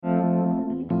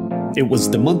It was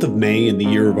the month of May in the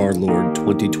year of our Lord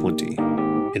 2020.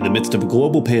 In the midst of a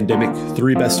global pandemic,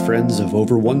 three best friends of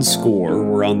over one score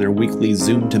were on their weekly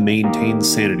Zoom to maintain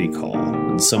sanity call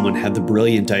when someone had the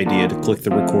brilliant idea to click the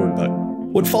record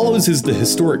button. What follows is the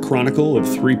historic chronicle of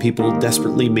three people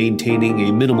desperately maintaining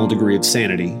a minimal degree of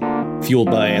sanity. Fueled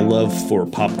by a love for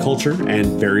pop culture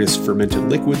and various fermented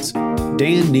liquids,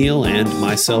 Dan, Neil, and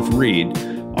myself, Reed,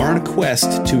 are on a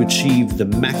quest to achieve the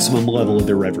maximum level of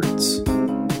irreverence.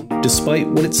 Despite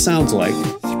what it sounds like,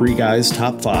 Three Guys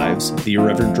Top Fives, The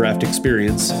Irreverent Draft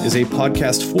Experience, is a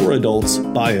podcast for adults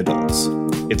by adults.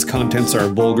 Its contents are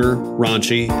vulgar,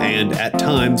 raunchy, and at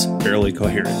times barely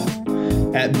coherent.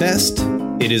 At best,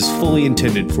 it is fully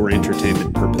intended for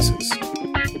entertainment purposes.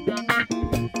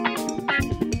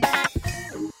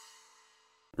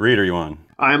 Reed, are you on?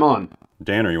 I'm on.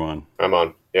 Dan, are you on? I'm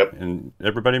on. Yep. And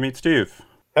everybody meet Steve.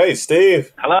 Hey,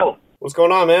 Steve. Hello. What's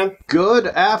going on, man? Good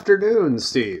afternoon,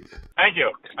 Steve. Thank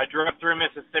you. I drove through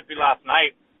Mississippi last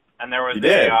night, and there was You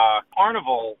did? a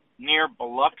carnival near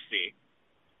Biloxi.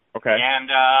 Okay. And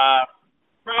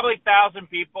probably 1,000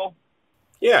 people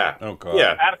Yeah. Oh, God.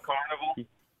 Yeah. at a carnival.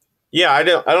 Yeah, I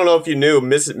don't know if you knew,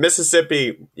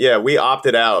 Mississippi, yeah, we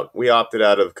opted out. We opted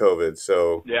out of COVID,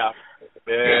 so. Yeah.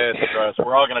 It's gross.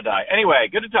 We're all going to die. Anyway,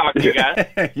 good to talk to you guys.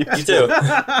 You too.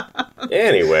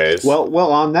 Anyways.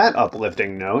 Well, on that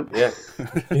uplifting note. Yeah.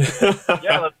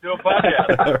 Yeah, let's do a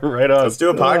podcast. Right on. Let's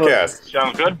do a podcast.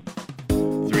 Sounds good?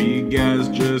 Three guys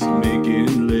just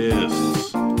making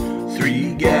lists.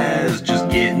 Three guys just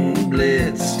getting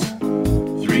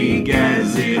blitzed. Three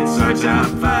guys, it's our top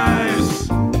fives.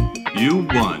 You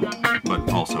won, but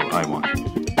also I won.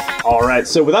 All right,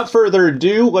 so without further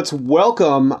ado, let's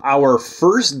welcome our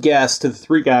first guest to the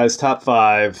Three Guys Top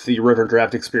 5, the Irreverent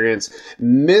Draft Experience,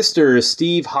 Mr.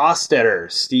 Steve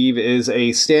Hofstetter. Steve is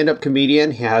a stand-up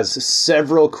comedian. He has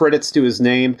several credits to his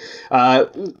name. I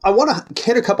want to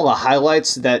hit a couple of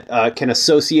highlights that can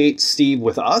associate Steve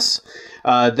with us.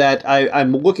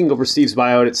 I'm looking over Steve's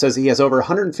bio, and it says he has over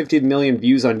 150 million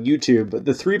views on YouTube, but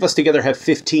the three of us together have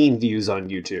 15 views on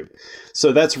YouTube.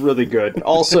 So that's really good.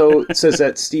 Also, it says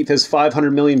that Steve has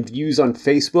 500 million views on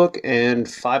Facebook and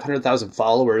 500,000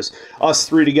 followers. Us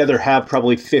three together have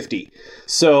probably 50.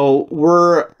 So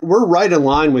we're right in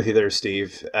line with you there,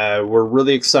 Steve. We're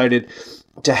really excited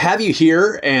to have you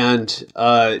here, and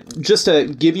just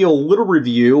to give you a little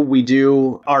review, we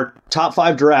do our top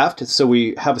 5 draft, so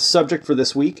we have a subject for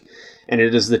this week, and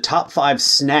it is the top 5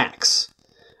 snacks.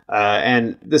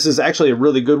 And this is actually a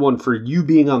really good one for you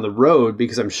being on the road,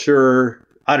 because I'm sure,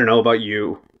 I don't know about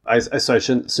you, so I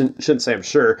shouldn't say I'm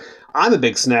sure, I'm a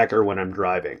big snacker when I'm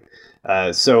driving.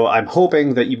 So I'm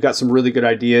hoping that you've got some really good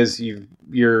ideas.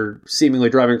 You're seemingly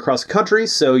driving across the country,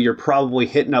 so you're probably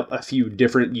hitting up a few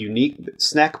different unique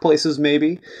snack places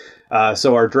maybe.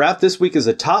 So our draft this week is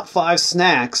the top 5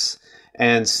 snacks.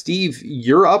 And Steve,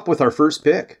 you're up with our first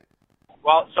pick.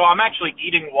 Well, so I'm actually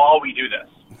eating while we do this.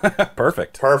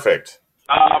 Perfect. Top 5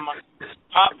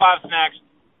 snacks.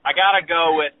 I got to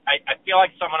go with, I feel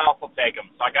like someone else will take them.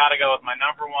 So I got to go with my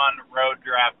number one road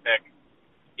draft pick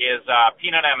is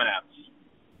peanut M&Ms.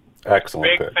 Excellent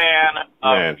Big pick. fan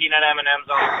of peanut M&Ms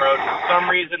on the road. For some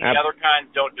reason, the other kinds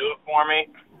don't do it for me.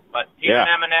 But peanut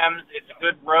M&Ms, it's a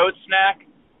good road snack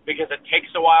because it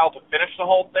takes a while to finish the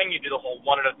whole thing. You do the whole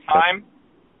one at a time,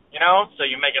 so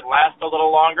you make it last a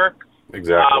little longer.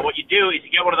 Exactly. What you do is you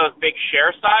get one of those big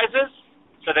share sizes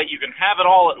so that you can have it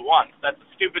all at once. That's a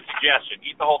stupid suggestion.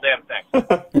 Eat the whole damn thing.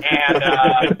 And,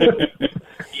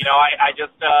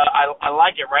 I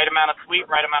like it. Right amount of sweet,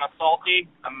 right amount of salty.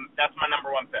 That's my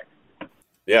number one pick.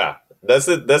 Yeah. That's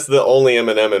the only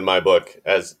M&M in my book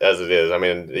as it is. I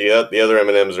mean, the other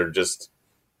M&Ms are just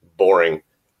boring.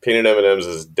 Peanut M&Ms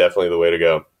is definitely the way to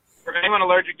go. For anyone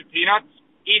allergic to peanuts,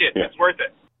 eat it. Yeah. It's worth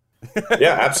it.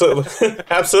 Yeah, absolutely.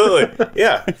 Absolutely.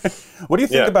 Yeah. What do you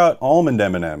think about almond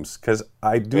M&Ms? Because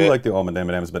I do like the almond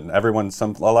M&Ms, but a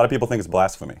lot of people think it's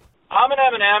blasphemy. Almond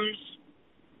M&Ms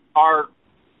are,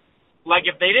 like,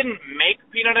 if they didn't make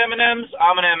peanut M&Ms,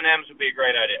 almond M&Ms would be a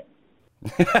great idea.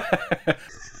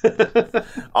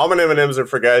 Almond M&Ms are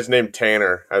for guys named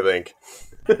Tanner, I think.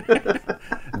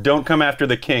 Don't come after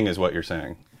the king, is what you're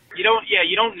saying. You don't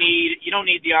need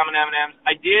the almond M&Ms.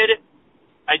 I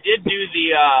did do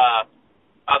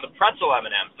the pretzel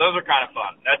M&Ms. Those are kind of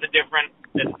fun. It's a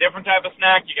different type of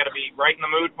snack. You got to be right in the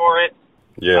mood for it.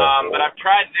 Yeah. But I've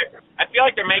tried. I feel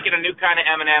like they're making a new kind of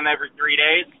M&M every 3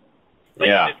 days. Like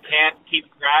you just can't keep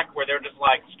track. Where they're just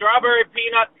like strawberry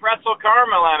peanut pretzel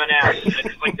caramel M&Ms.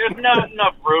 It's like there's not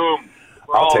enough room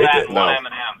for all that in one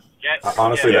M&M.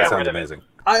 Honestly, that sounds amazing.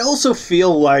 I also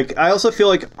feel like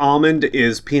Almond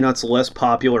is Peanut's less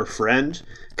popular friend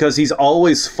because he's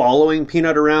always following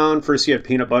Peanut around. First you have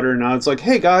Peanut Butter, and now it's like,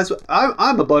 hey guys,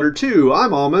 I'm a butter too.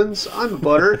 I'm almonds. I'm a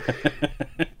butter.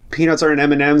 Peanuts are in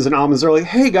M&Ms, and almonds are like,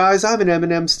 hey guys, I'm in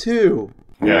M&Ms too.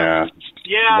 Yeah.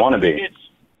 Wannabe.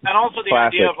 And also the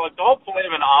Classic. idea of like the whole point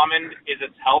of an almond is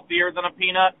it's healthier than a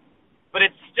peanut, but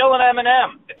it's still an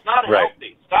M&M. It's not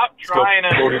healthy. Stop trying to.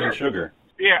 Coated in sugar.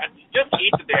 Yeah, just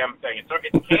eat the damn thing.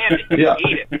 It's candy. Yeah.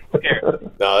 Eat it. Who cares?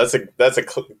 No, that's a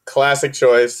classic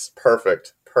choice.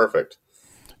 Perfect.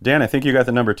 Dan, I think you got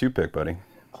the number 2 pick, buddy.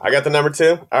 I got the number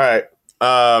 2. All right.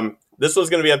 This one's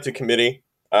going to be up to committee,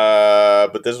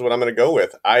 but this is what I'm going to go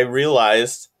with. I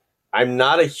realized I'm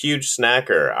not a huge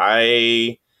snacker.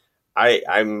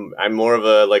 I'm more of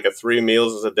a 3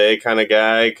 meals a day kind of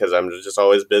guy because I'm just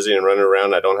always busy and running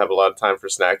around. I don't have a lot of time for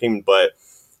snacking. But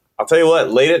I'll tell you what,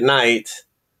 late at night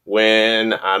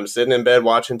when I'm sitting in bed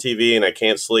watching TV and I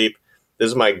can't sleep, this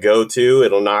is my go-to.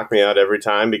 It'll knock me out every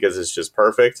time because it's just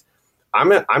perfect.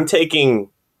 I'm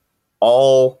taking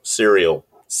all cereal.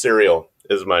 Cereal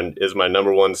is my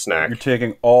number 1 snack. You're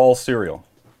taking all cereal.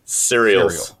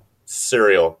 Cereals.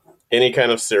 Cereal. Any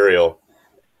kind of cereal.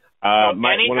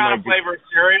 Any kind of flavored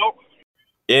cereal?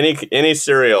 Any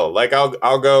cereal. Like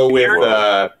I'll go with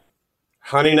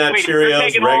Honey Nut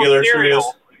Cheerios, regular Cheerios.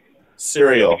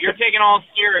 Cereal. If you're taking all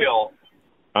cereal,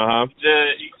 Uh-huh.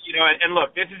 and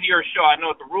look, this is your show. I know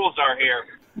what the rules are here,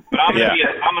 but I'm gonna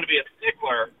be a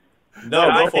stickler. No,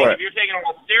 go for it. If you're taking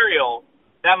all cereal,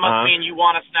 that must mean you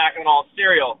want to snack on all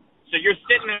cereal. So you're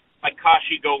sitting there like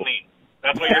Kashi Goleen.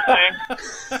 That's what you're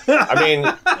saying?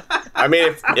 I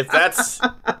mean,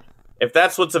 if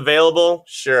that's what's available,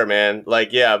 sure, man.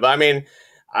 Like, yeah, but I mean,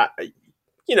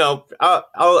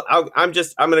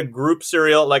 I'm gonna group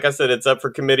cereal. Like I said, it's up for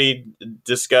committee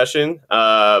discussion.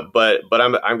 But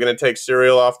I'm gonna take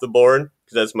cereal off the board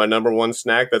because that's my number 1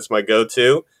 snack. That's my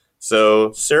go-to.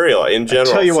 So cereal in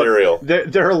general. Tell you cereal.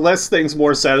 what, there are less things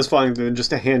more satisfying than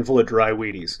just a handful of dry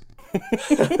Wheaties.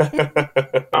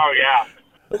 Oh yeah.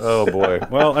 Oh boy.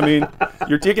 Well, I mean,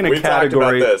 you're taking a We've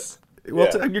category. talked about this. Well,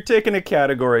 Yeah. you're taking a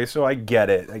category, so I get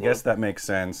it. I guess that makes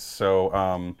sense. So,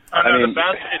 The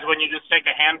best is when you just take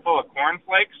a handful of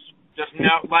cornflakes. Just you're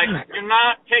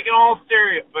not taking all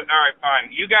cereal. But all right,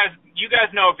 fine. You guys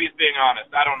know if he's being honest.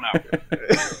 I don't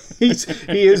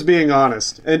know. He is being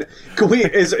honest. And can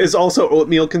is also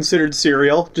oatmeal considered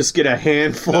cereal? Just get a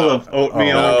handful of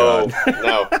oatmeal.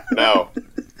 No.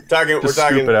 We're Just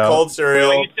talking scoop it out. cold So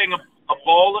cereal. you're saying a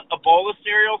bowl of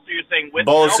cereal? So you're saying with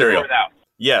Bowl of milk cereal. or without?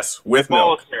 Yes, with Bowl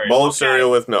milk. of cereal. Bowl of Okay.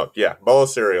 cereal with milk. Yeah, bowl of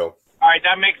cereal. All right,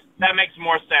 that makes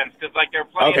more sense because there are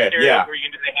plenty Okay, of cereals yeah. where you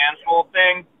can do the handful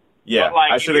thing. Yeah, but,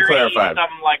 I should have if you're eating clarified.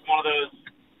 something like one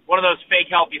of those fake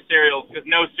healthy cereals because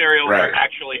no cereals Right. are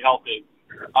actually healthy.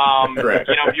 Correct.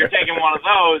 If you're taking one of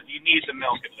those, you need the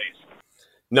milk at least.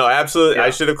 No, absolutely. Yeah. I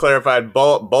should have clarified.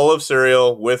 Bowl of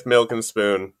cereal with milk and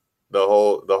spoon. The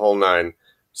whole 9.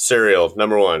 Cereal,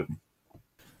 number 1.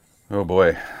 oh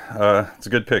boy, it's a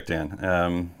good pick, Dan.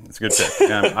 It's a good pick.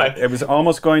 I was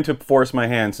almost going to force my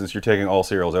hand since you're taking all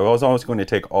cereals. I was almost going to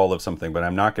take all of something, but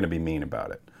I'm not going to be mean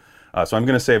about it. So I'm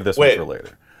going to save this one for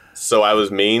later. So I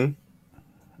was mean?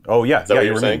 Oh yeah, that what you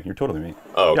you're were saying? mean. You're totally mean.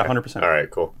 Oh, okay. Yeah, 100%. All right,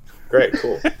 cool. Great,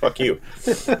 cool. Fuck you.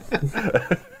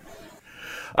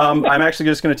 I'm actually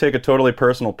just going to take a totally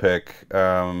personal pick.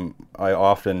 I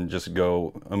often just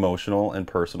go emotional and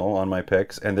personal on my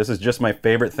picks, and this is just my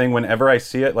favorite thing. Whenever I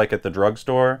see it, like at the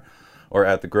drugstore or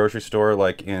at the grocery store,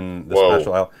 like in the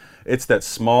special aisle, it's that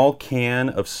small can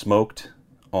of smoked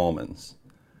almonds.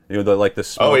 The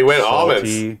smoked, Oh, he went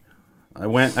salty.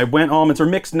 almonds. I went almonds or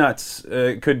mixed nuts.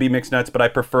 It could be mixed nuts, but I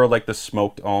prefer like the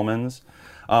smoked almonds.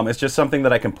 It's just something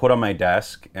that I can put on my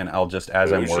desk, and I'll just,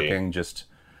 as I'm working, just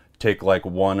take like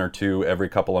 1 or 2 every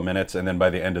couple of minutes, and then by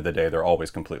the end of the day, they're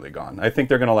always completely gone. I think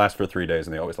they're going to last for 3 days,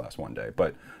 and they always last 1 day.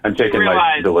 But I'm taking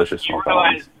my delicious smoked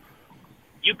almonds.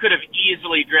 You could have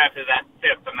easily drafted that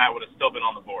 5th, and that would have still been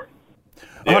on the board.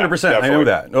 100%. I know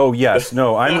that. Oh yes,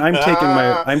 no.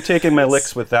 I'm taking my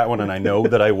licks with that one, and I know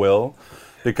that I will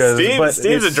because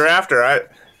Steve's a drafter.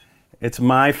 It's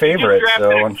my favorite,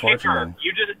 so unfortunately.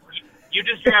 You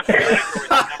just drafted a kicker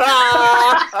with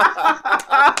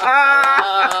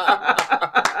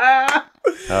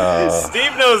your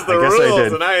Steve knows the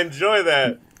rules, and I enjoy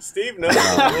that. Steve knows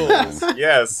the rules.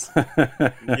 Yes.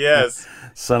 Yes.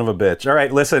 Son of a bitch. All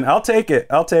right, listen, I'll take it.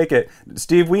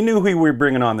 Steve, we knew who we were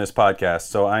bringing on this podcast,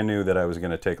 so I knew that I was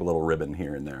going to take a little ribbon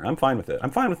here and there. I'm fine with it.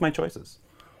 I'm fine with my choices.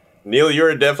 Neil,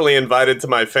 you're definitely invited to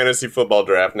my fantasy football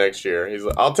draft next year.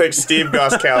 I'll take Steve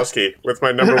Gostkowski with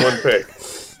my number 1 pick.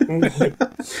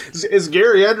 Is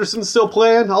Gary Anderson still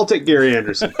playing? I'll take Gary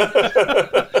Anderson.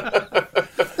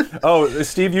 Oh,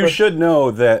 Steve, you should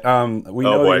know that we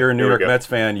know that you're a New Here we York go. Mets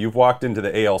fan. You've walked into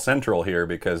the AL Central here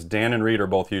because Dan and Reed are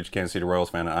both huge Kansas City Royals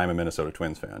fan, and I'm a Minnesota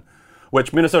Twins fan.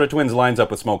 Which Minnesota Twins lines up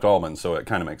with smoked almonds, so it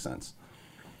kind of makes sense.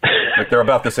 Like they're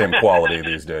about the same quality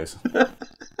these days. Yeah,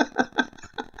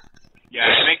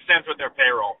 it makes sense with their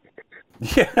payroll.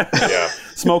 Yeah.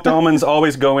 Smoked almonds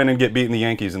always go in and get beaten the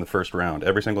Yankees in the first round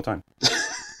every single time.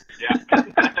 Yeah.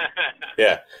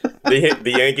 Yeah,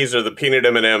 the Yankees are the peanut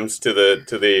M&Ms to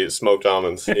the smoked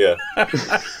almonds. Yeah.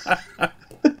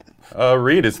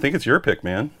 Reed, I think it's your pick,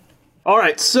 man. All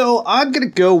right, so I'm gonna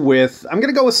go with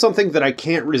something that I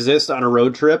can't resist on a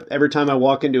road trip. Every time I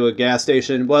walk into a gas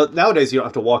station, well, nowadays you don't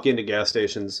have to walk into gas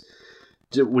stations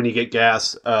when you get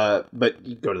gas, but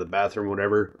you go to the bathroom,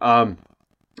 whatever.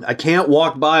 I can't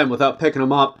walk by them without picking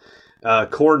them up.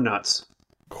 Corn nuts.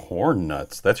 Corn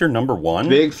nuts. That's your number one?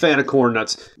 Big fan of corn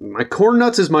nuts. My corn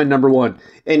nuts is my number one.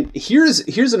 And here's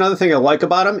another thing I like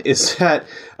about them is that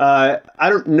I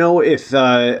don't know if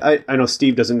I know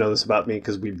Steve doesn't know this about me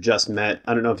because we've just met.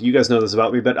 I don't know if you guys know this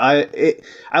about me, but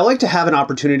I like to have an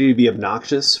opportunity to be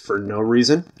obnoxious for no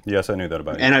reason. Yes, I knew that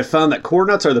about you. And I found that corn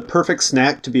nuts are the perfect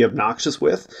snack to be obnoxious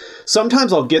with.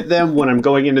 Sometimes I'll get them when I'm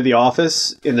going into the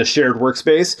office in the shared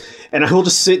workspace, and I will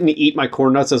just sit and eat my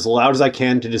corn nuts as loud as I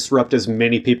can to disrupt as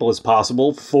many people as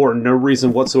possible for no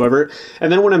reason whatsoever.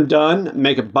 And then when I'm done,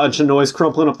 make a bunch of noise,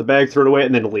 crumpling up the bag, throw it away,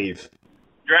 and then leave.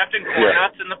 Drafting corn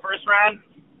nuts in the first round,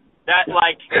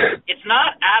 it's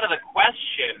not out of the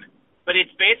question, but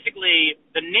it's basically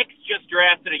the Knicks just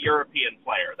drafted a European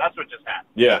player. That's what just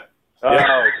happened. Yeah. Oh,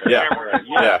 Yeah.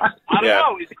 Yeah. I don't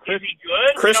know. Is he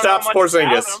good? Kristaps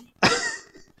Porzingis.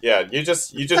 Yeah, you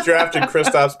just drafted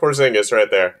Kristaps Porzingis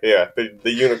right there. Yeah,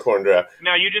 the unicorn draft.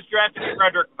 No, you just drafted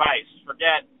Frederick Weiss.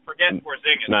 Forget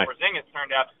Porzingis. Nice. Porzingis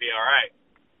turned out to be all right.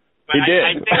 But He did.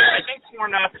 I think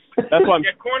corn nuts. That's why.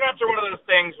 Yeah, corn nuts are one of those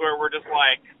things where we're just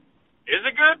like, is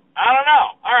it good? I don't know.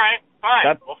 All right,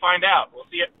 fine. We'll find out. We'll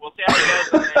see it. We'll see how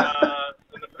it goes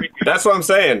in the preview. That's what I'm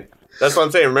saying.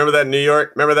 Remember that New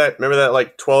York? Remember that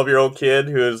like 12-year-old kid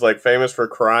who was like famous for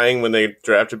crying when they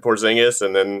drafted Porzingis,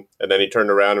 and then he turned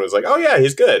around and was like, "Oh yeah,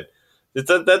 he's good."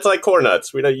 That's like corn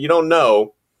nuts. You don't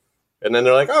know, and then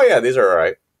they're like, "Oh yeah, these are all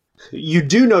right." You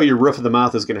do know your roof of the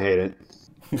mouth is going to hate it.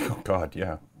 Oh, God,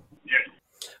 yeah.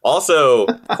 Also,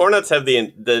 corn nuts have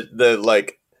the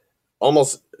like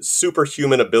almost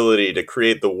superhuman ability to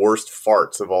create the worst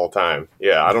farts of all time.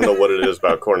 Yeah, I don't know what it is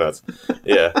about corn nuts.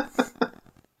 Yeah.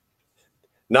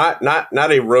 Not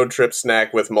a road trip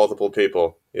snack with multiple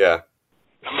people. Yeah.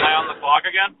 Am I on the clock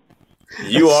again?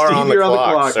 You are Steve, on the you're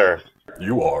clock, sir.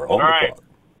 You are on All the right. clock.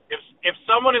 If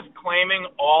someone is claiming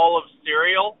all of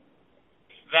cereal,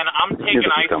 then I'm taking this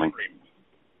is ice coming. cream.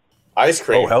 Ice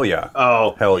cream. Oh, hell yeah.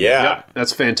 Oh, Hell yeah. Yeah.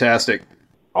 that's fantastic.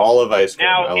 All of ice cream.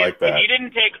 Now, I like that. if you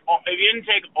didn't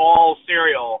take all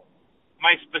cereal,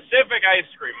 my specific ice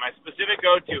cream, my specific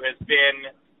go-to has been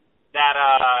that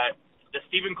the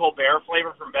Stephen Colbert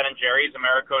flavor from Ben and Jerry's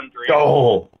Americone Dream.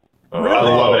 Oh, I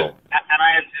love it. And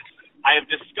I have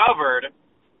discovered,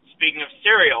 speaking of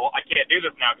cereal, I can't do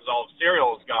this now because all of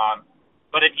cereal is gone.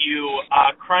 But if you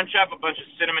crunch up a bunch of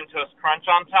Cinnamon Toast Crunch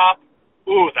on top,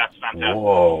 ooh, that's fantastic.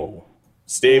 Whoa.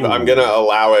 Steve, I'm gonna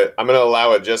allow it. I'm gonna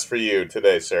allow it just for you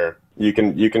today, sir. You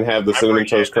can have the Cinnamon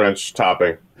appreciate Toast Crunch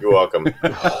topping. You're welcome.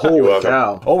 holy welcome.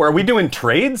 cow. Oh, are we doing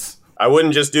trades? I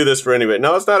wouldn't just do this for anybody.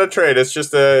 No, it's not a trade. It's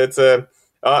just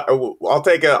I'll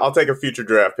take a future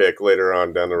draft pick later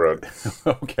on down the road.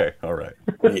 Okay, all right.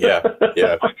 Yeah. I'll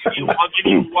give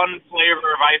you one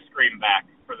flavor of ice cream back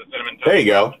for the Cinnamon Toast.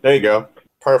 There you go.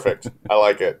 Perfect. I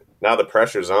like it. Now the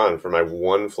pressure's on for my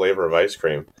one flavor of ice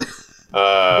cream.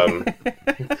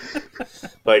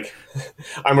 Like,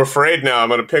 I'm afraid now I'm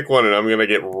going to pick one and I'm going to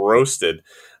get roasted.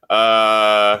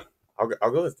 I'll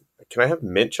go with, can I have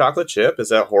mint chocolate chip? Is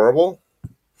that horrible?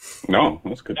 No,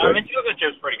 that's good. No, mint chocolate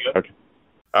chip's pretty good.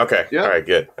 Okay. Yeah. All right,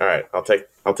 good. All right. I'll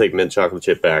take mint chocolate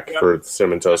chip back Yeah. for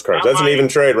Cinnamon Toast Crunch. Not That's an my- even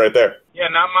trade right there. Yeah,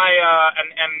 not my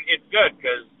and it's good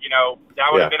because that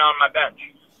would have been on my bench.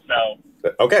 So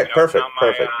Okay, perfect. not my,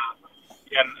 Perfect. not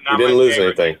You didn't my lose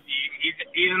favorite. anything. He's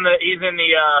in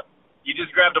the you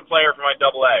just grabbed a player for my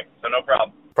double A, so no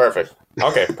problem. Perfect.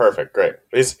 Okay, perfect. Great.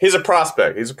 He's a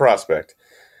prospect.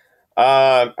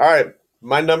 All right.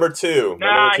 My number two.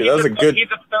 That was a good. He's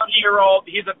a 30-year-old.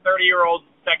 He's a 30-year-old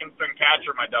second string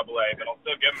catcher. My double A, but I'll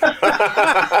still give him.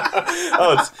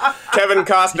 Oh, it's Kevin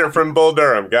Costner from Bull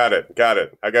Durham. Got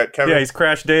it. I got Kevin. Yeah, he's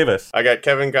Crash Davis. I got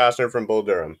Kevin Costner from Bull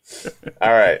Durham.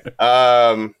 All right.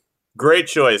 Great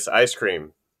choice. Ice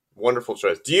cream. Wonderful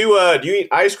choice. Do you eat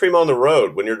ice cream on the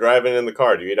road when you're driving in the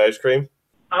car? Do you eat ice cream,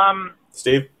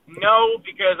 Steve? No,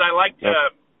 because I like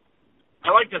to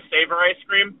savor ice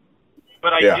cream,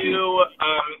 but I do.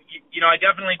 I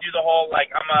definitely do the whole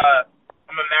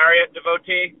I'm a Marriott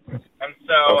devotee, and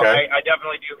so I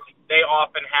definitely do. They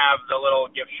often have the little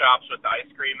gift shops with the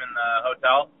ice cream in the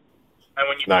hotel, and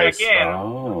when you check in,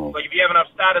 like if you have enough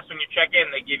status when you check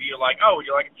in, they give you would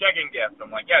you like a check-in gift?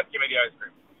 I'm like, yes, give me the ice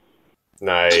cream.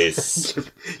 Nice.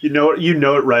 you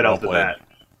know it right off the bat.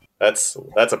 That's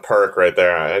a perk right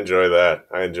there. I enjoy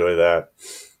that.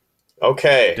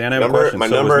 Okay. Dan, I have a question.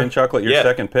 Was mint chocolate your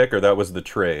second pick, or that was the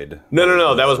trade?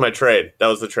 No. That was my trade. That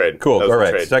was the trade. Cool. All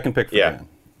right. Second pick for Dan.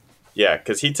 Yeah,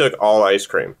 because he took all ice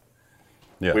cream.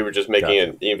 Yeah. We were just making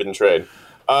an even trade.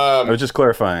 I was just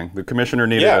clarifying. The commissioner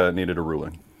needed a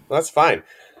ruling. That's fine.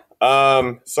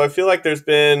 So I feel like there's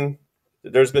been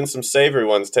some savory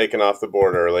ones taken off the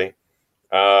board early.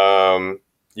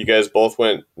 You guys both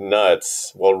went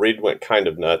nuts. Well, Reed went kind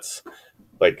of nuts.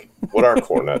 Like, what are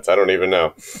corn nuts? I don't even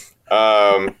know.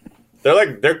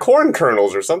 They're corn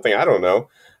kernels or something. I don't know.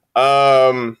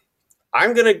 I'm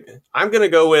gonna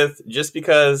go with, just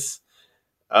because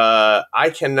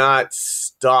I cannot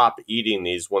stop eating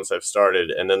these once I've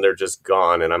started, and then they're just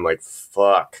gone, and I'm like,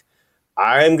 fuck.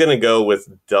 I'm gonna go with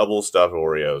double stuffed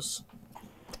Oreos.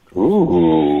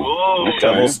 Ooh. Okay.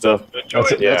 Double stuffed.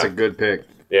 That's a good pick.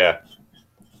 Yeah.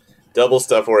 Double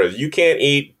stuffed Oreos. You can't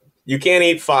eat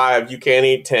 5, you can't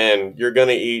eat 10. You're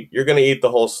gonna eat the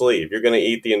whole sleeve. You're gonna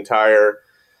eat the entire.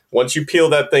 Once you peel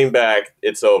that thing back,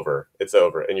 it's over. It's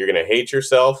over. And you're gonna hate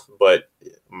yourself, but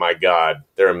my God,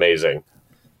 they're amazing.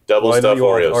 Double stuffed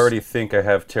Oreos. I already think I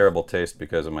have terrible taste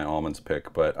because of my almonds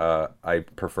pick, but I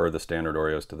prefer the standard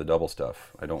Oreos to the double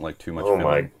stuff. I don't like too much filling.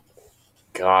 My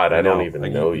God, I don't even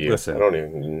know you. Listen, I don't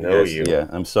even know you. Yeah,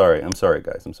 I'm sorry,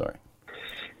 guys. I'm sorry.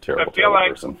 Terrible, I feel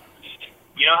like person.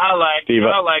 You know how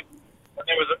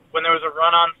when there was a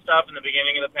run on stuff in the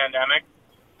beginning of the pandemic,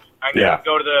 I could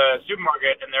go to the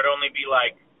supermarket and there'd only be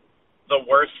the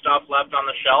worst stuff left on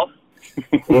the shelf.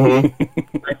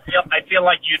 Mm-hmm. I feel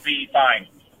like you'd be fine.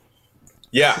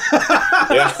 Yeah.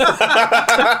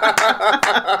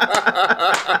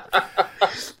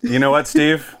 You know what,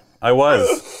 Steve? I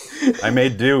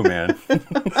made do, man.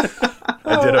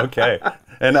 I did okay.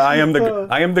 And I am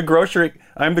the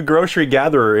grocery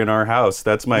gatherer in our house.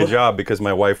 That's my job because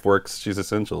my wife works. She's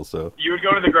essential. So you would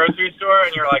go to the grocery store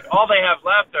and you're like, all they have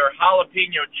left are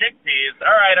jalapeno chickpeas.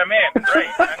 All right, I'm in.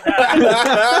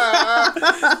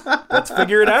 Great. Let's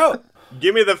figure it out.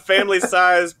 Give me the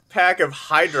family-size pack of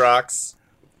Hydrox.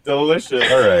 Delicious.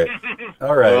 All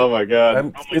right. Oh my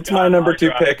God. It's my number 2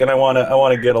 pick, and I want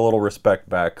to get a little respect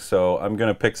back. So I'm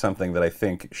going to pick something that I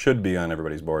think should be on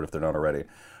everybody's board if they're not already.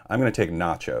 I'm going to take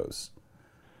nachos.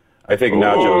 I think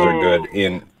nachos are good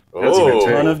in a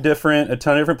ton of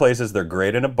different places. They're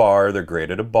great in a bar. They're great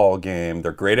at a ball game.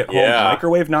 They're great at home.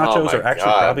 Microwave nachos are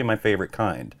actually probably my favorite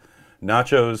kind.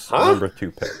 Nachos, number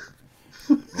 2 pick.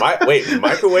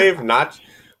 Microwave nachos?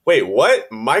 Wait,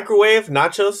 what? Microwave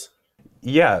nachos?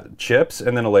 Yeah, chips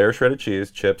and then a layer of shredded cheese.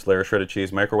 Chips, layer of shredded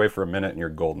cheese. Microwave for a minute and you're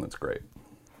golden. It's great.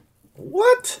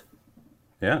 What?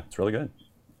 Yeah, it's really good.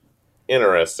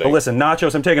 Interesting. But listen,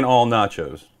 nachos, I'm taking all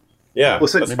nachos. Yeah,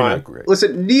 that's fine.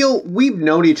 Listen, Neil, we've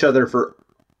known each other for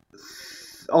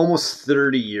almost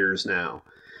 30 years now.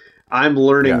 I'm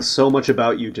learning so much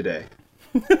about you today.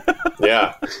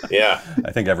 Yeah.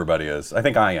 I think everybody is. I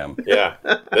think I am. Yeah.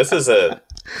 This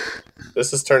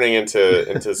is turning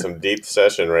into some deep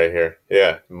session right here.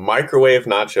 Yeah. Microwave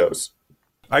nachos.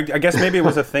 I guess maybe it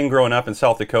was a thing growing up in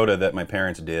South Dakota that my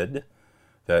parents did.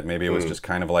 That maybe it was just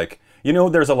kind of like,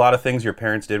 there's a lot of things your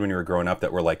parents did when you were growing up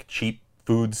that were like cheap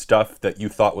food stuff that you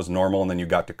thought was normal, and then you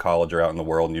got to college or out in the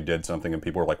world and you did something and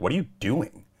people were like, what are you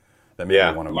doing? That made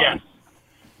me want to mine.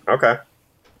 Okay.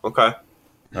 All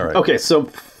right. Okay, so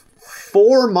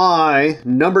for my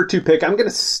number 2 pick, I'm going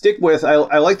to stick with,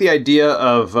 I like the idea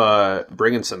of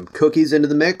bringing some cookies into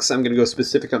the mix. I'm going to go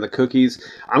specific on the cookies.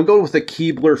 I'm going with the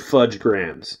Keebler Fudge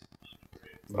Grams.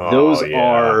 Those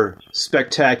are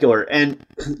spectacular. And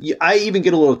I even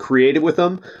get a little creative with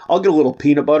them. I'll get a little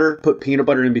peanut butter, put peanut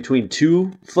butter in between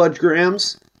 2 Fudge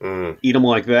Grams, eat them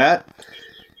like that.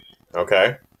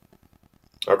 Okay.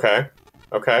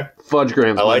 Fudge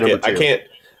Grams. I like it. 2.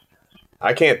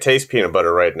 I can't taste peanut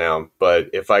butter right now, but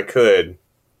if I could,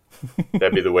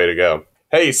 that'd be the way to go.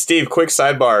 Hey, Steve, quick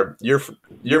sidebar.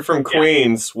 You're from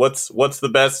Queens. What's the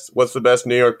best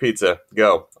New York pizza?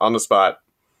 Go on the spot.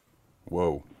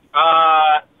 Whoa.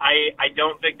 I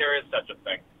don't think there is such a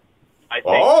thing. I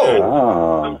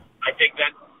think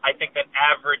that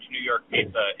average New York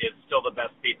pizza is still the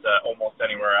best pizza almost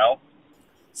anywhere else.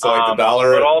 So like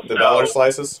the dollar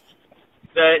slices.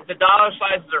 The dollar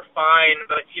slices are fine,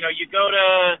 but you go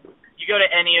to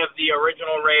any of the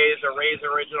original Rays or Rays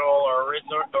Original or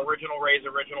original Rays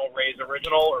Original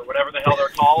or whatever the hell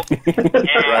they're called. And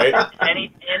Right.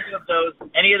 any of those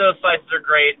slices are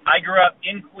great. I grew up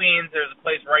in Queens. There's a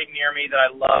place right near me that I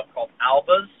love called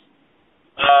Alba's.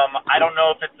 I don't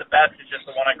know if it's the best. It's just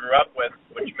the one I grew up with,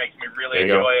 which makes me really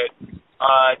enjoy it.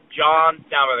 John's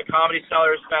down by the Comedy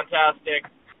Cellar is fantastic.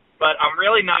 But I'm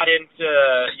really not into,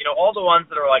 all the ones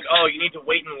that are like, oh, you need to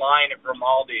wait in line at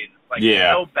Grimaldi's. It's like, it's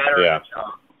no better than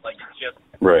John's. Like, it's just,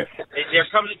 Right. There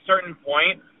comes a certain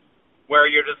point where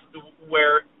if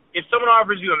someone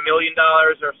offers you $1 million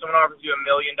or if someone offers you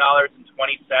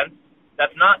 $1,000,000.20,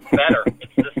 that's not better.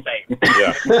 It's the same.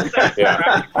 Yeah.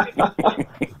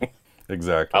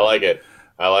 Exactly. I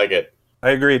like it.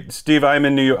 I agree, Steve. I'm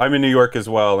in New York as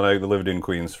well, and I lived in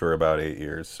Queens for about 8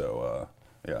 years. So,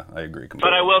 yeah, I agree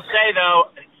completely. But I will say though,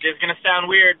 it's going to sound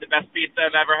weird. The best pizza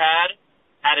I've ever had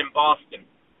in Boston.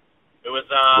 It was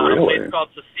a place called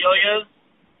Cecilia's.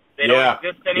 They don't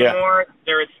exist anymore. Yeah.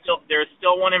 There is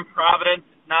still one in Providence.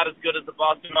 It's not as good as the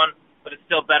Boston one, but it's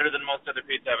still better than most other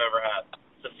pizza I've ever had.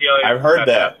 Cecilia's.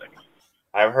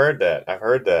 I've heard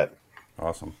that.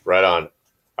 Awesome. Right on.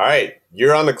 All right,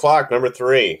 you're on the clock. Number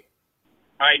 3.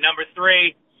 All right, number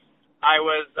 3. I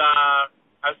was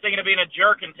thinking of being a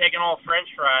jerk and taking all French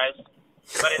fries,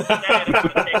 but instead I'm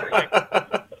going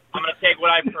to take what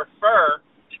I prefer,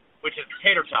 which is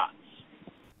tater tots.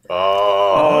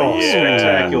 Oh, yeah.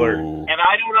 Spectacular. And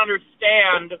I don't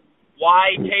understand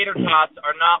why tater tots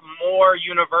are not more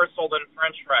universal than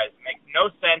French fries. It makes no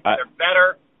sense. They're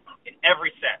better in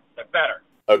every sense. They're better.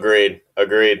 Agreed.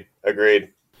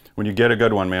 When you get a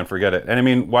good one, man, forget it. And I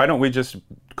mean, why don't we just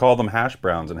call them hash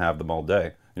browns and have them all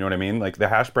day? You know what I mean? Like the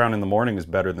hash brown in the morning is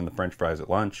better than the French fries at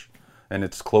lunch, and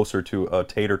it's closer to a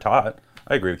tater tot.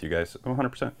 I agree with you guys,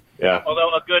 100%. Yeah.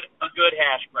 Although a good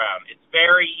hash brown, it's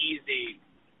very easy.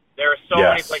 There are so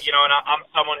many, and I'm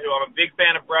someone who I'm a big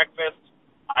fan of breakfast.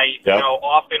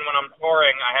 Often when I'm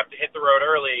touring, I have to hit the road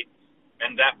early,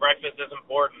 and that breakfast is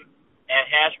important. And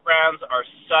hash browns are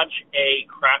such a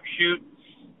crapshoot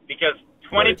because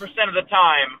 20% of the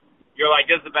time you're like,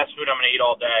 this is the best food I'm going to eat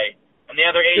all day. And the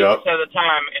other 80% of the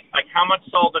time, it's like, how much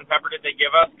salt and pepper did they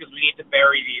give us? Because we need to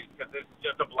bury these because it's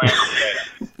just a bland potato.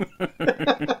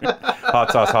 Hot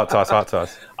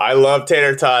sauce. I love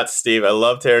tater tots, Steve. I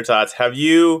love tater tots.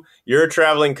 You're a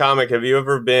traveling comic. Have you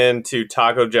ever been to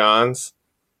Taco John's?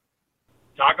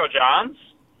 Taco John's?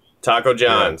 Taco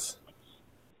John's.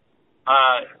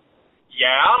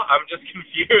 Yeah, I'm just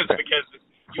confused because it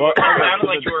sounded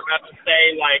like you were about to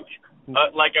say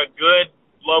like a good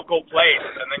local place,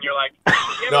 and then you're like,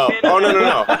 no.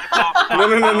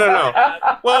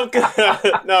 Well,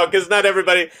 no, because not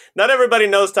everybody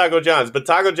knows Taco John's, but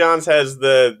Taco John's has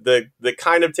the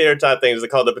kind of tater tot things they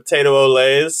call the potato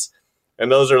olays,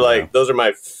 and those are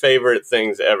my favorite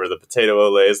things ever. The potato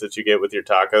olays that you get with your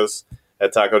tacos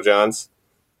at Taco John's.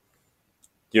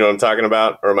 You know what I'm talking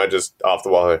about, or am I just off the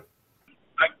wall here?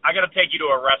 I got to take you to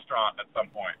a restaurant at some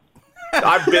point.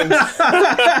 I've been.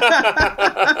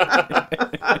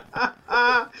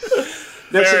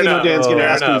 Next thing you know, Dan's going to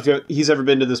ask him if he's ever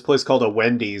been to this place called a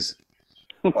Wendy's.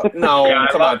 No,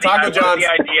 come on, Taco John's.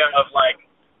 The idea of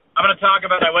I'm going to talk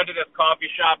about. I went to this coffee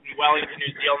shop in Wellington,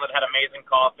 New Zealand that had amazing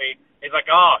coffee. He's like,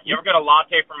 oh, you ever got a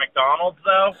latte from McDonald's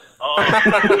though? Oh,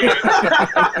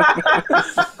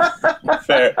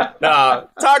 fair. Nah,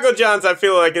 Taco John's I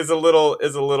feel like is a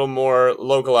little more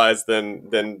localized than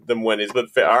Wendy's,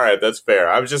 but fair. All right, that's fair.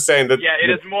 I was just saying that. Yeah,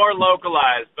 it is more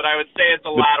localized, but I would say it's a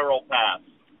lateral pass.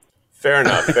 Fair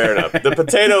enough. The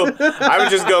potato. I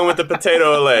was just going with the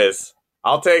potato olays.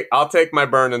 I'll take my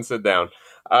burn and sit down.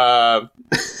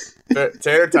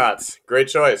 Tater tots, great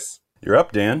choice. You're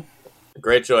up, Dan.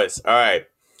 Great choice. All right.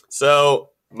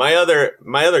 So my other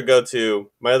go-to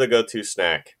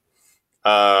snack.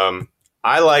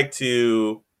 I like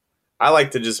to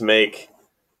just make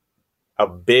a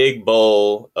big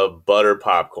bowl of butter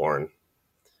popcorn,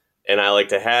 and I like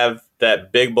to have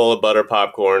that big bowl of butter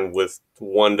popcorn with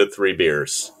 1 to 3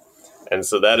 beers, and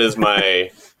so that is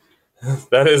my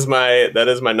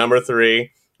number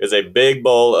 3 is a big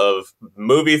bowl of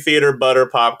movie theater butter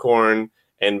popcorn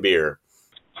and beer.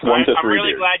 I'm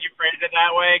really glad you phrased it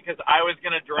that way because I was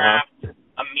going to draft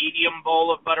a medium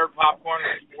bowl of buttered popcorn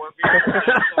with 4 beers.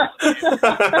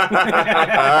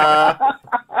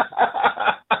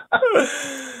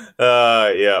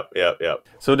 Yep.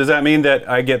 So does that mean that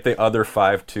I get the other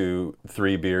 5 to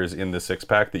 3 beers in the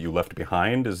 6-pack that you left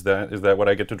behind? Is that what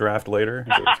I get to draft later? Is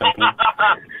that what's happening?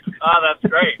 Oh, that's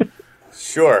great.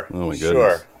 Sure. Oh my goodness.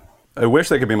 Sure. I wish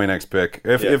that could be my next pick.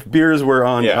 If beers were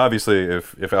on, Yeah. obviously,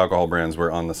 if alcohol brands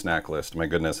were on the snack list, my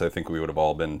goodness, I think we would have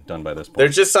all been done by this point.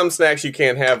 There's just some snacks you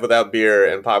can't have without beer,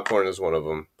 and popcorn is one of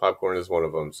them.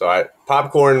 So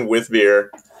popcorn with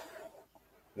beer,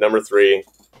 number 3.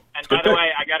 And by the way,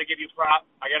 I got to give you props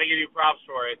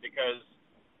for it because,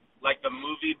 like the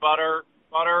movie butter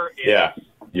is,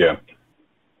 Yeah.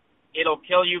 it'll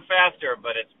kill you faster,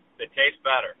 but it tastes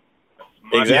better.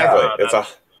 Exactly.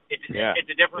 It's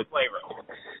a different flavor.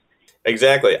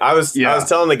 Exactly. I was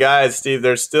telling the guys, Steve,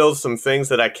 there's still some things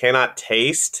that I cannot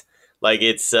taste.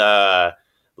 It's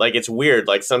weird.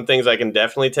 Like some things I can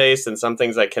definitely taste and some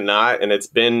things I cannot. And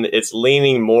it's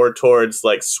leaning more towards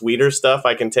like sweeter stuff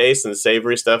I can taste and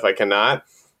savory stuff I cannot.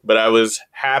 But I was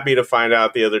happy to find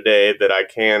out the other day that I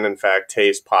can in fact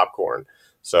taste popcorn.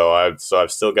 So I've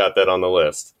still got that on the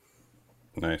list.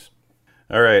 Nice.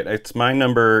 All right, it's my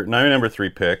number 3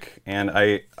 pick, and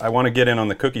I want to get in on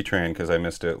the cookie train because I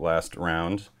missed it last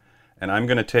round, and I'm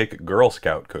going to take Girl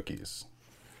Scout cookies.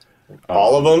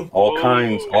 All of them? All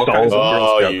kinds of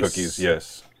Girl Scout cookies,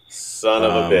 yes. Son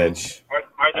of a bitch.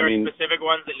 Are there specific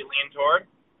ones that you lean toward?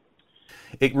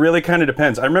 It really kind of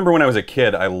depends. I remember when I was a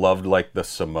kid, I loved like the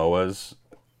Samoas,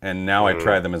 and now I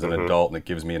try them as an adult, and it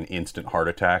gives me an instant heart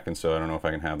attack, and so I don't know if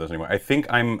I can have those anymore. I think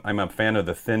I'm a fan of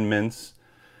the Thin Mints.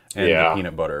 And the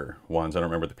peanut butter ones. I don't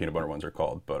remember what the peanut butter ones are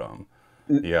called, but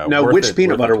yeah. Now, which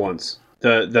peanut butter ones?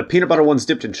 The peanut butter ones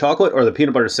dipped in chocolate, or the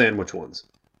peanut butter sandwich ones?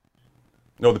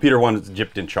 No, the peanut ones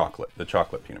dipped in chocolate. The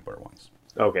chocolate peanut butter ones.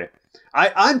 Okay.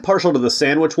 I'm partial to the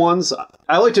sandwich ones.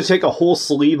 I like to take a whole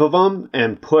sleeve of them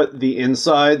and put the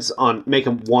insides on, make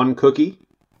them one cookie.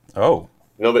 Oh.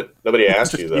 Nobody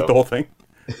asked you, though. Eat the whole thing?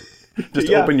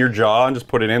 Just open your jaw and just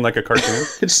put it in like a cartoon.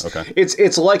 Okay.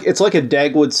 It's like a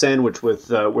Dagwood sandwich with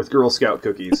Girl Scout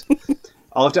cookies.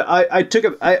 I'll have to.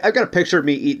 I've got a picture of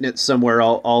me eating it somewhere.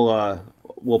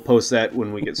 We'll post that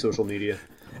when we get social media.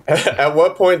 At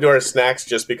what point do our snacks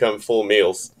just become full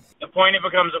meals? The point it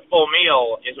becomes a full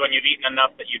meal is when you've eaten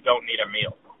enough that you don't need a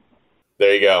meal.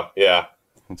 There you go. Yeah.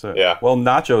 That's it. Yeah. Well,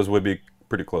 nachos would be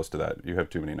pretty close to that. You have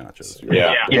too many nachos.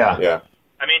 Yeah.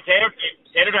 I mean, tater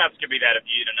tots could be that if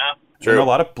you eat enough. True. And a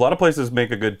lot of places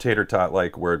make a good tater tot,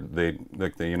 like where they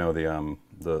like the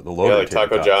the loaded like tater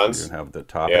Taco tots. John's. You can have the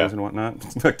toppings and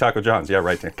whatnot. Like Taco John's, yeah,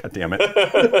 right. God damn it.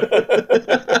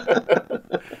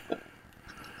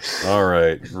 All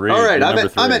right, Reed, all right.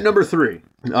 I'm at number 3.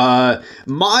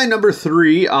 My number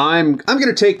 3. I'm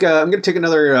gonna take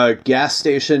another gas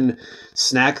station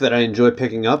snack that I enjoy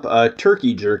picking up.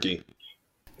 Turkey jerky.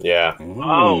 Yeah.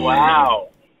 Oh wow.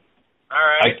 All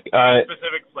right.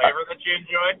 Specific flavor that you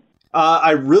enjoyed?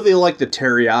 I really like the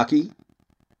teriyaki.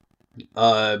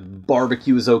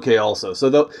 Barbecue is okay also.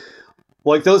 So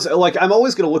I'm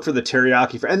always going to look for the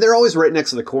teriyaki, and they're always right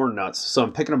next to the corn nuts. So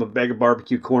I'm picking up a bag of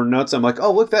barbecue corn nuts. I'm like,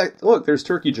 oh, look, there's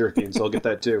turkey jerky, and so I'll get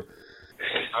that too.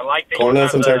 I like that. Corn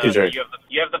nuts and turkey jerky.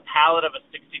 You have the palate of a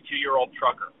 62-year-old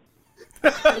trucker.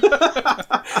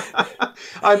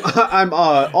 I'm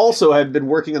also have been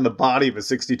working on the body of a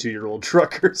 62-year-old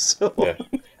trucker. So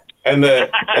and the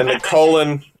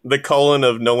colon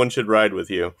of no one should ride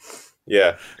with you.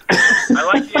 Yeah.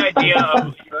 I like the idea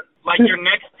of like your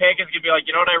next pick is gonna be like,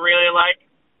 you know what I really like?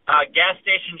 Gas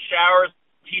station showers,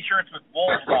 T-shirts with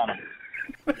wolves on them.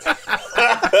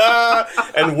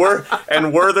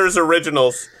 and Werther's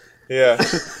Originals. Yeah.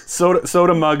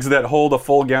 Soda mugs that hold a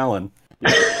full gallon.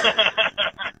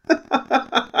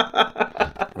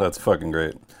 That's fucking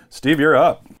great. Steve, you're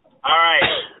up. All right.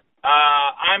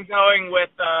 I'm going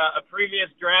with a previous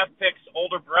draft pick's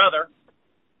older brother.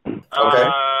 Okay.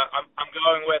 I'm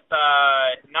going with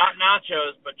not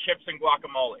nachos, but chips and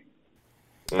guacamole.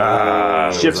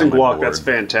 Chips and guac, that's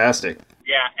fantastic.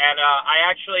 Yeah, and I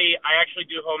actually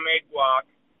do homemade guac,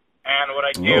 and what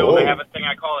I do, I have a thing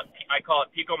I call it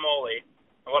pico mole.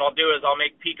 And what I'll do is I'll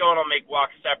make pico and I'll make guac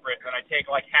separate, and I take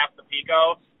like half the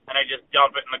pico and I just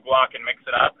dump it in the guac and mix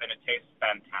it up, and it tastes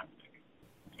fantastic.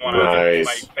 It's one of my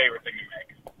favorite things to make.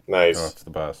 Nice. Oh, it's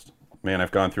the best. Man,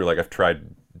 I've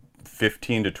tried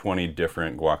 15 to 20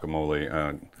 different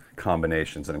guacamole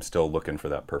combinations, and I'm still looking for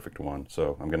that perfect one.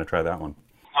 So I'm going to try that one.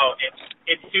 Oh,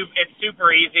 it's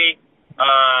super easy.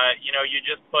 You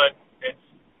just put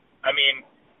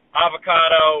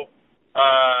avocado,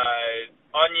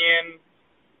 onion,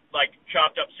 like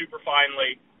chopped up super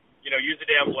finely. Use a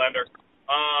damn blender.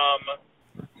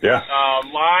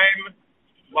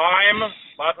 Lime,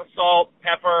 lots of salt,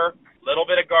 pepper, little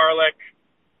bit of garlic,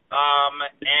 and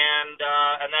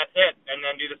that's it. And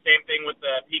then do the same thing with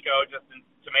the pico, just in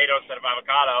tomato instead of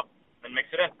avocado, and mix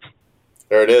it in.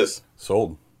 There it is.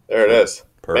 Sold. There it is.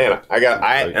 Perfect. Man,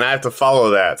 I have to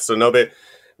follow that. So nobody,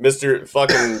 Mr.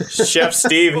 fucking Chef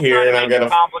Steve here, and I'm gonna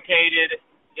complicated.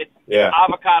 It's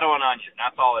avocado and onion.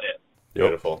 That's all it is.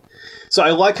 Beautiful. So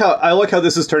I like how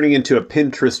this is turning into a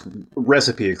Pinterest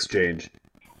recipe exchange.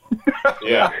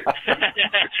 Yeah.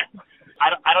 I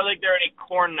don't think there are any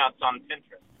corn nuts on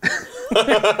Pinterest.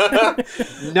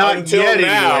 Not Until yet,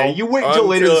 now. anyway. You wait until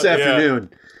later this afternoon.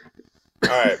 All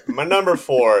right, my number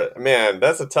 4. Man,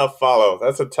 that's a tough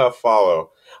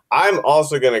follow. I'm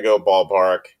also gonna go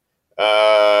ballpark.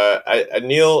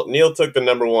 Neil took the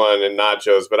number 1 in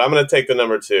nachos, but I'm gonna take the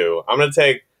number 2. I'm gonna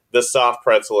take the soft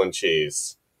pretzel and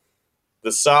cheese.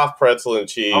 The soft pretzel and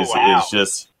cheese is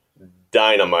just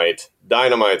dynamite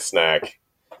snack.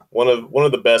 One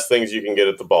of the best things you can get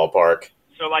at the ballpark.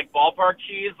 So like ballpark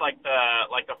cheese, like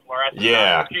the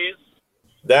fluorescent cheese.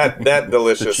 That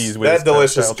delicious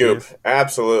scoop. Cheese.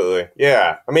 Absolutely.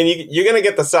 Yeah. I mean, you're gonna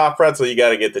get the soft pretzel. You got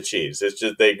to get the cheese. It's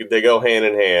just they go hand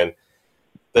in hand.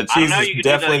 The cheese is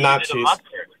definitely not cheese.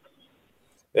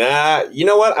 Yeah. You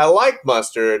know what? I like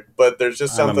mustard, but there's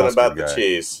just something about the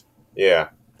cheese. Yeah,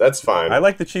 that's fine. I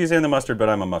like the cheese and the mustard, but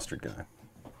I'm a mustard guy.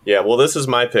 Yeah. Well, this is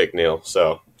my pick, Neil.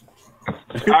 So.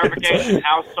 Clarification: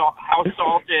 How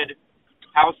salted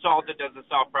does the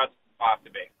soft pretzel have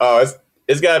to be? Oh,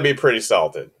 it's got to be pretty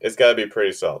salted.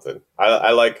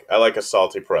 I like a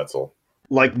salty pretzel.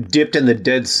 Like dipped in the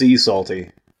Dead Sea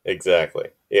salty. Exactly.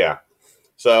 Yeah.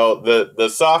 So the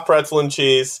soft pretzel and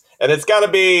cheese, and it's got to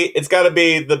be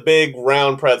the big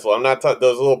round pretzel. I'm not talking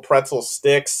those little pretzel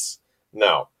sticks.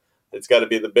 No, it's got to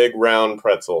be the big round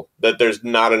pretzel that there's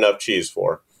not enough cheese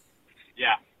for.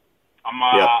 Yeah,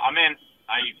 I'm in.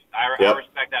 I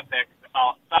respect that pick.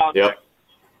 Solid pick.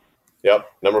 Yep,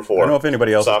 number 4. I don't know if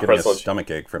anybody else soft is getting a pretzel.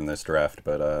 stomach ache from this draft,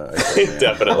 but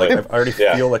Definitely. I already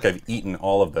feel like I've eaten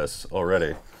all of this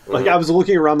already. Like I was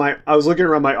looking around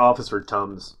my office for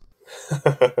Tums.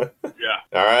 Yeah.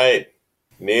 All right,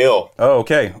 Neil. Oh,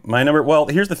 okay. My number. Well,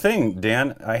 here's the thing,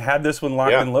 Dan. I had this one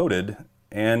locked and loaded,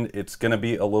 and it's going to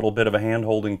be a little bit of a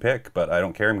hand-holding pick, but I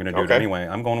don't care. I'm going to do it anyway.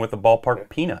 I'm going with the ballpark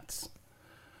peanuts.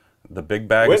 The big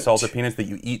bag of salted peanuts that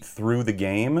you eat through the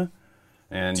game,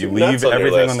 and you leave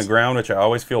everything on the ground, which I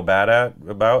always feel bad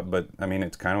about. But I mean,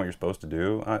 it's kind of what you're supposed to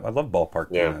do. I love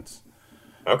ballpark peanuts.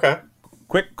 Okay.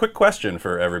 Quick question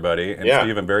for everybody, and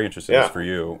Steve, I'm very interested in this for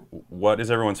you. What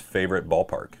is everyone's favorite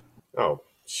ballpark? Oh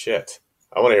shit!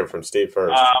 I want to hear from Steve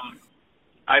first.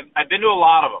 I've been to a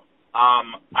lot of them.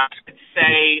 I would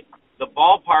say the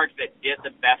ballparks that did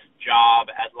the best job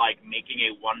at like making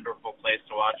a wonderful place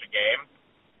to watch a game,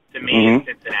 to me, is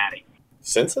Cincinnati.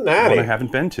 Cincinnati. One I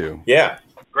haven't been to. Yeah.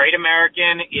 Great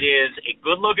American. It is a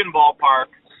good-looking ballpark.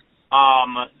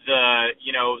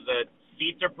 The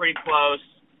seats are pretty close.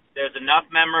 There's enough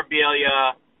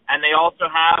memorabilia, and they also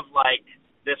have like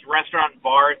this restaurant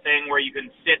bar thing where you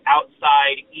can sit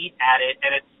outside, eat at it,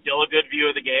 and it's still a good view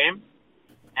of the game.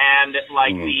 And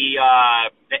like the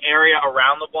area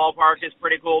around the ballpark is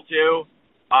pretty cool too.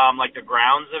 Like the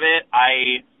grounds of it.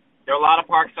 There are a lot of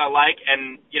parks I like,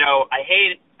 and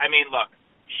look,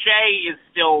 Shea is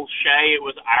still Shea. It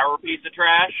was our piece of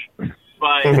trash,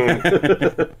 but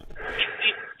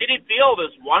Citi Field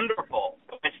is wonderful.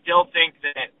 I still think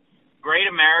that Great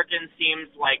American seems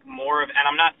like more of, and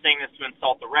I'm not saying this to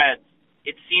insult the Reds,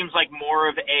 it seems like more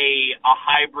of a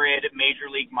hybrid major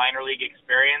league, minor league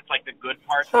experience, like the good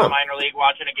parts of minor league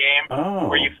watching a game,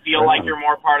 where you feel like you're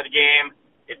more part of the game.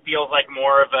 It feels like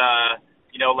more of a,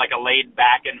 like a laid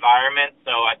back environment.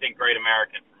 So I think Great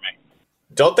American for me.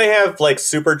 Don't they have like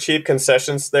super cheap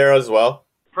concessions there as well?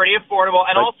 Pretty affordable,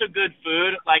 and also good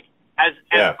food. Like as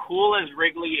cool as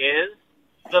Wrigley is,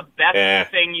 the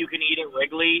best thing you can eat at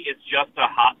Wrigley is just a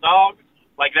hot dog.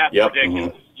 Like that's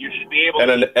ridiculous. You should be able to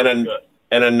eat something good.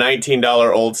 And a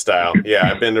 $19 old style.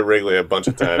 Yeah, I've been to Wrigley a bunch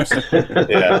of times. I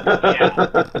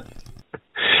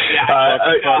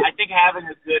think having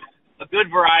a good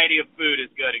variety of food is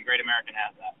good, and Great American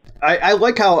has that. I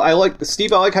like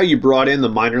how you brought in the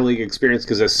minor league experience,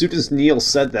 because as soon as Neil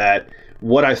said that,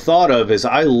 what I thought of is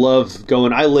I live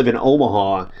in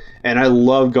Omaha, and I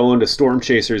love going to Storm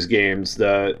Chasers games,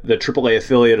 the AAA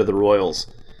affiliate of the Royals.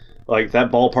 Like,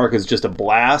 that ballpark is just a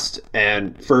blast,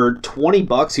 and for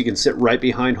 $20 you can sit right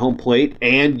behind home plate,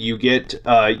 and you get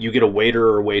a waiter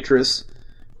or waitress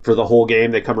for the whole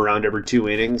game. They come around every 2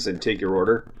 innings and take your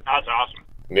order. That's awesome.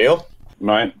 Neil?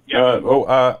 Mine?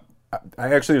 Yeah.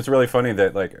 I actually, it's really funny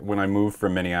that like when I moved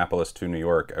from Minneapolis to New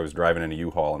York, I was driving in a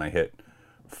U-Haul and I hit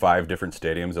 5 different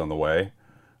stadiums on the way,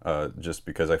 just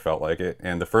because I felt like it.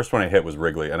 And the first one I hit was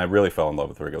Wrigley, and I really fell in love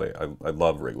with Wrigley. I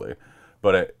love Wrigley,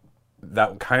 but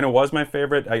that kind of was my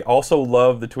favorite. I also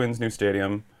love the Twins' new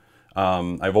stadium.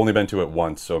 I've only been to it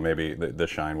once, so maybe the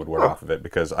shine would wear off of it,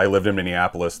 because I lived in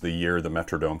Minneapolis the year the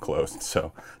Metrodome closed,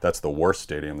 so that's the worst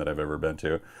stadium that I've ever been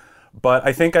to. But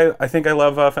I think I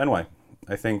love Fenway.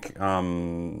 I think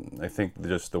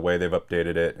just the way they've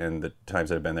updated it and the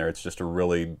times I've been there, it's just a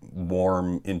really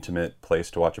warm, intimate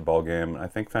place to watch a ball game. I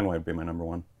think Fenway would be my number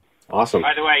one. Awesome.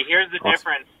 By the way, here's the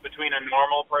difference between a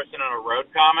normal person and a road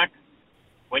comic.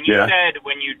 When you said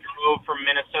when you drove from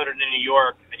Minnesota to New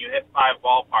York and you hit 5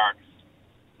 ballparks,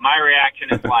 my reaction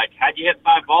is like, how'd you hit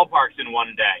 5 ballparks in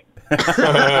one day?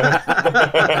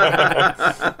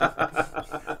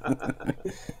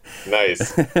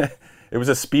 Nice. It was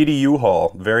a speedy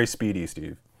U-Haul. Very speedy,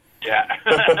 Steve. Yeah.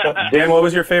 Dan, what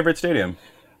was your favorite stadium?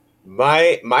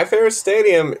 My favorite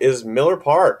stadium is Miller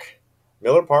Park.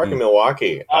 Miller Park in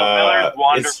Milwaukee. Oh, Miller's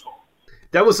wonderful.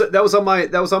 That was on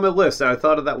my list. I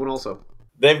thought of that one also.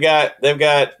 They've got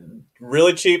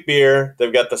really cheap beer.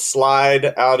 They've got the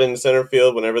slide out in center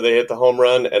field whenever they hit the home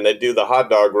run, and they do the hot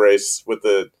dog race with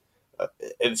the.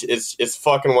 It's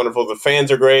fucking wonderful. The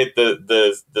fans are great.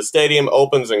 The stadium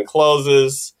opens and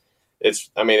closes. It's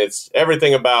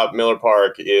everything about Miller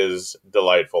Park is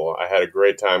delightful. I had a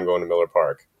great time going to Miller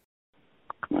Park.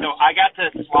 So I got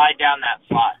to slide down that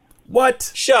slide.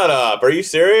 What? Shut up! Are you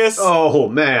serious? Oh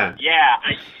man. Yeah,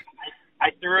 I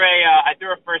threw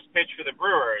a first pitch for the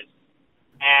Brewers,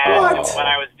 and when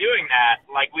I was doing that,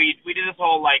 like we did this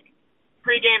whole like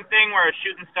pregame thing where I was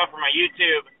shooting stuff for my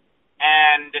YouTube,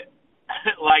 and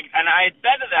and I had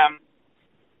said to them,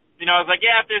 I was like,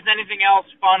 yeah, if there's anything else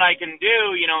fun I can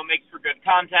do, it makes for good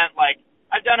content. Like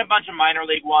I've done a bunch of minor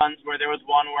league ones where there was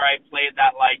one where I played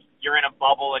that like you're in a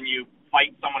bubble and you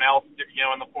fight someone else,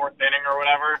 in the 4th inning or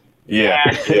whatever. Yeah,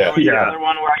 and there was another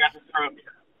one where I got to throw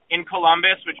in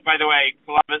Columbus, which, by the way,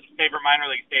 Columbus' favorite minor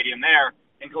league stadium there.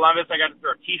 In Columbus, I got to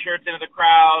throw T-shirts into the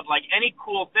crowd. Like, any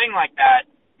cool thing like that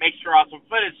makes for awesome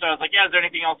footage. So I was like, yeah, is there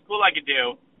anything else cool I could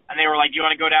do? And they were like, do you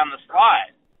want to go down the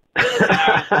slide? And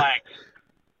I was like,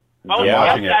 well, I'm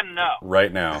watching yes it and no.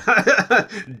 right now.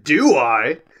 Do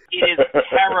I? It is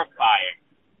terrifying.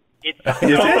 It's so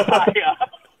high up.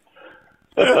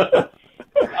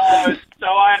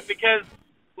 Because,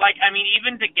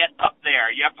 even to get up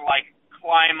there, you have to,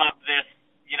 climb up this,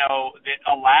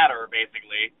 a ladder,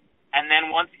 basically. And then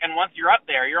once you're up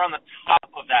there, you're on the top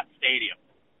of that stadium.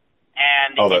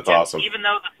 And that's awesome. Even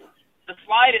though the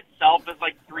slide itself is,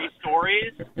 3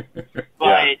 stories,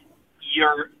 but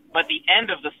but the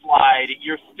end of the slide,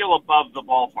 you're still above the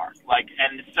ballpark.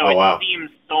 It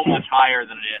seems so much higher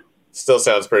than it is. Still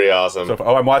sounds pretty awesome. So,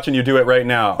 I'm watching you do it right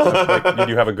now. Did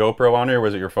you have a GoPro on you, or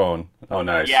was it your phone? Oh,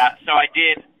 nice. Yeah, so I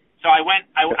did. So I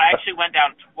actually went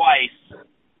down twice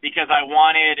because I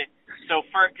wanted.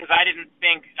 Because I didn't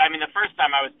think. The first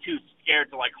time I was too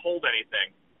scared to hold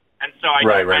anything, and so I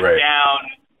went down.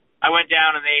 I went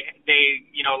down and they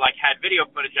had video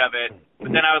footage of it.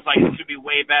 But then I was like, this would be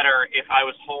way better if I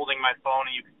was holding my phone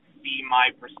and you could see my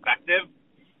perspective.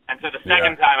 And so the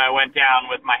second time I went down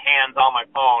with my hands on my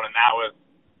phone, and that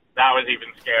was even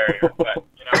scarier. But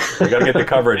you got to get the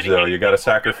coverage though. You got to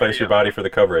sacrifice your body for the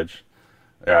coverage.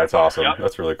 Yeah, it's awesome. Yep.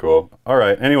 That's really cool. All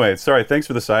right. Anyway, sorry. Thanks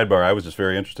for the sidebar. I was just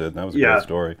very interested. That was a great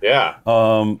story. Yeah.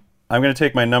 I'm going to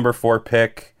take my number 4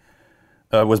 pick.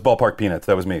 Was Ballpark Peanuts.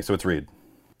 That was me. So it's Reed.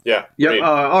 Yeah. Yep.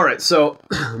 All right. So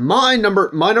my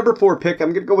number 4 pick,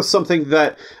 I'm going to go with something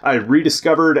that I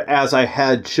rediscovered as I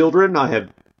had children. I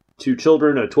have 2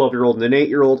 children, a 12-year-old and an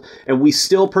 8-year-old, and we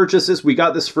still purchase this. We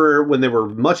got this for when they were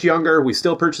much younger. We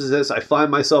still purchase this. I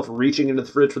find myself reaching into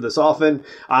the fridge for this often.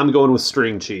 I'm going with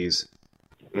string cheese.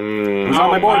 It's on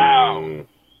my board. Wow.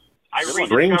 I String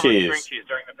rediscovered cheese. string cheese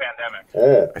during the pandemic.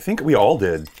 Oh. I think we all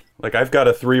did. I've got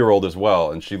a 3-year-old as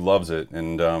well, and she loves it.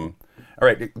 And all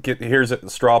right, here's a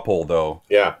straw poll though.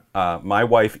 Yeah. My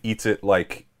wife eats it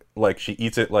like she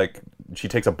eats it like she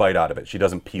takes a bite out of it. She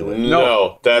doesn't peel it.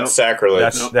 No, that's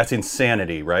sacrilege. That's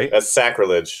insanity, right? That's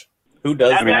sacrilege. Who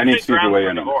does? I need Steve to weigh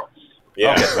in on it.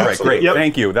 Yeah. Okay, all right, great. Yep.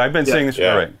 Thank you. I've been saying this.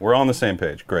 Yeah. All right, we're all on the same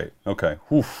page. Great. Okay.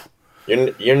 Oof.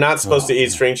 You're not supposed to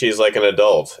eat string cheese like an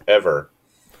adult ever.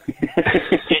 If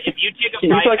you take a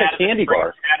It's bite like a out candy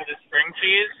bar. out of the string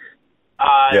cheese,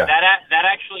 Yeah. that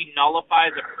actually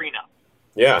nullifies a prenup.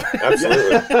 Yeah,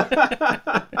 absolutely.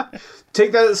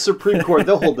 Take that to the Supreme Court.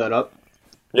 They'll hold that up.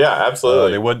 Yeah,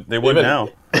 absolutely. They would now.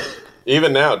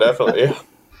 Even now, definitely. Yeah.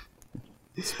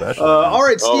 Especially. All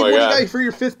right, Steve, Oh my what do you God. got for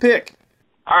your 5th pick?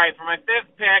 All right, for my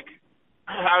 5th pick,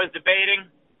 I was debating,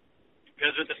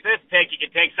 because with the 5th pick, you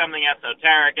can take something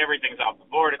esoteric. Everything's off the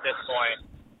board at this point.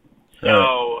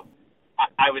 So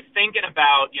I was thinking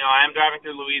about, I am driving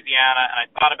through Louisiana, and I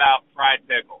thought about fried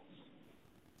pickles.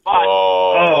 But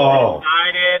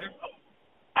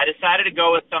I decided to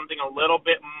go with something a little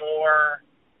bit more,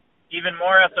 even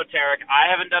more esoteric. I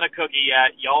haven't done a cookie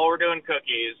yet. Y'all were doing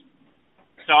cookies.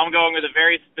 So I'm going with a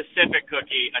very specific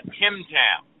cookie, a Tim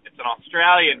Tam. It's an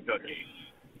Australian cookie.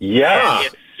 Yeah.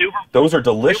 It's Those are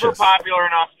delicious. Super popular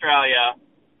in Australia.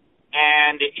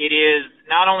 And it is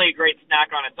not only a great snack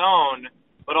on its own,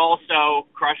 but also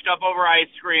crushed up over ice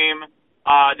cream.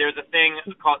 There's a thing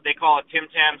they call a Tim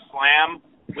Tam Slam,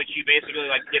 which you basically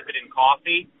like dip it in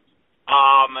coffee.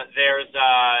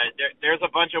 There's a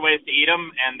bunch of ways to eat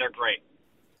them, and they're great.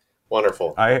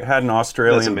 Wonderful. I had an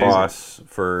Australian boss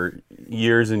for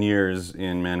years and years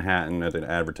in Manhattan at an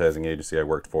advertising agency I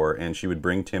worked for, and she would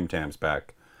bring Tim Tams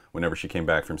back whenever she came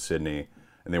back from Sydney,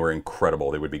 and they were incredible.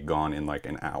 They would be gone in like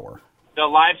an hour. The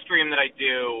live stream that I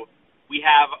do, we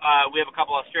have a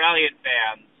couple Australian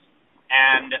fans,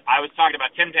 and I was talking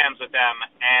about Tim Tams with them,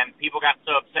 and people got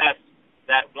so obsessed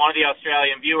that one of the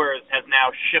Australian viewers has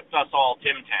now shipped us all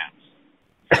Tim Tams.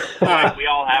 Like, we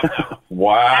all have them.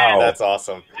 Wow. That's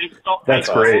awesome. That's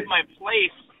I great. sold my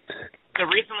place. So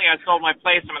recently I sold my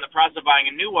place. I'm in the process of buying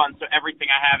a new one, so everything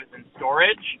I have is in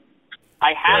storage.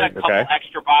 I had a couple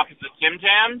extra boxes of Tim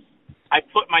Tams. I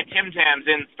put my Tim Tams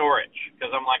in storage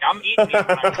because I'm like, I'm eating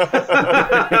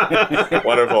these.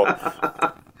 Wonderful.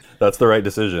 That's the right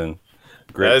decision.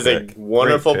 Great that is pick. a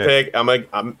wonderful pick. I'm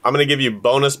gonna give you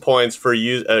bonus points for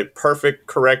a perfect,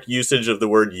 correct usage of the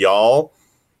word y'all.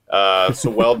 So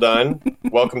well done.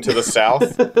 Welcome to the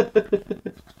South. I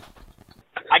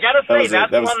gotta say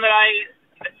that's one that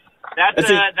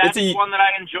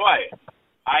I enjoy.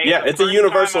 It's a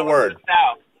universal word.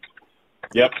 South,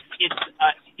 yep.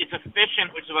 It's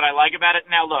efficient, which is what I like about it.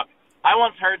 Now look, I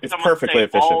once heard someone perfectly say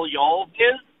efficient. all y'all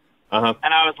is. Uh-huh.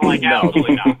 And I was like,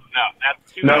 absolutely no.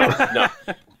 That's too much. No.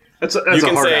 That's a you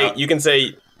can hard say out. you can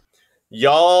say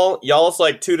y'all's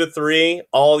like 2 to 3.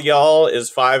 All y'all is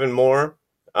 5 and more.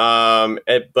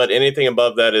 But anything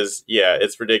above that is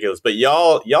it's ridiculous. But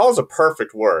y'all's a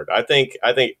perfect word. I think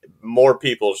more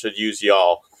people should use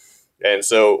y'all. And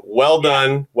so well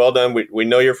done. We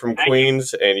know you're from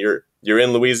Queens and you're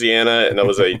in Louisiana, and that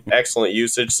was a excellent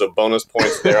usage. So bonus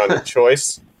points there on your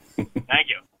choice. Thank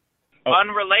you.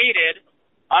 Unrelated,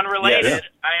 Yes.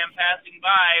 I am passing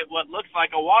by what looks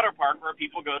like a water park where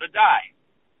people go to die.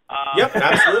 Yep,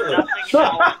 absolutely. Nothing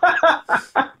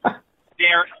else.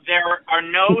 There are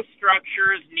no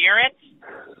structures near it.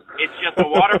 It's just a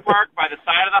water park by the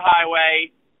side of the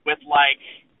highway with like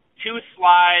 2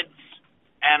 slides,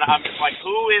 and I'm just like,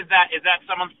 who is that? Is that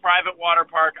someone's private water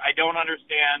park? I don't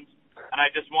understand, and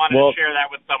I just wanted to share that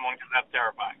with someone because that's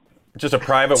terrifying. Just a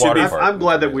private water park. I'm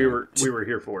glad that we were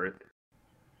here for it.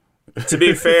 To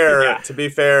be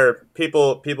fair,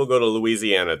 people go to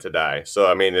Louisiana to die.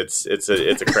 So I mean, it's a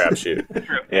crapshoot.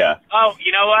 True. Yeah. Oh,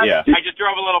 you know what? Yeah. I just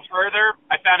drove a little further.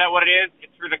 I found out what it is.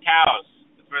 It's for the cows.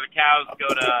 It's where the cows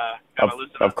go to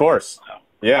loosen up. Of course. So.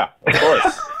 Yeah. Of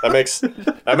course.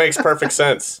 that makes perfect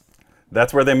sense.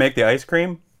 That's where they make the ice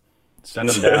cream? Send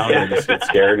them down and they just get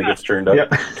scared and gets turned up.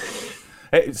 Yep.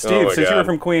 Hey, Steve, since you were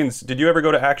from Queens, did you ever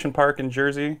go to Action Park in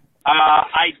Jersey?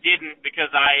 I didn't because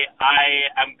I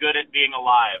am good at being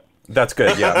alive. That's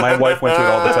good, yeah. My wife went to it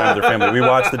all the time with her family. We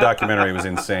watched the documentary. It was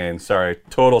insane. Sorry,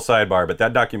 total sidebar, but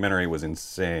that documentary was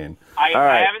insane. I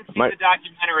haven't seen the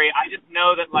documentary. I just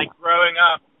know that, like, growing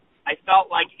up, I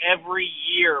felt like every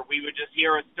year we would just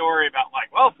hear a story about, like,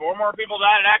 4 more people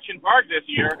died at Action Park this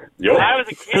year. Yep. And I was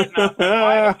a kid, and I was like,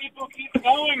 why do people keep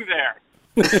going there?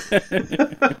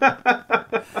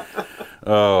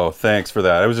 Oh, thanks for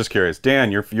that. I was just curious.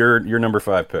 Dan, your number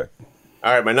 5 pick.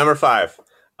 All right, my number 5.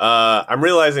 I'm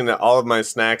realizing that all of my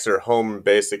snacks are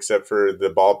home-based except for the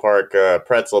ballpark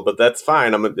pretzel, but that's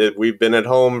fine. We've been at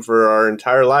home for our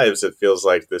entire lives, it feels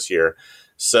like, this year.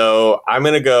 So I'm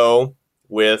going to go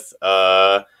with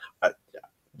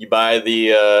you buy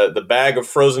the bag of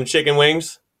frozen chicken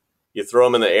wings, you throw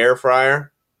them in the air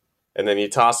fryer, and then you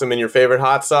toss them in your favorite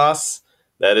hot sauce.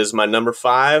 That is my number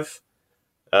 5.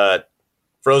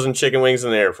 Frozen chicken wings in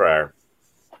the air fryer.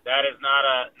 That is not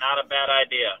a bad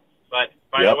idea. But,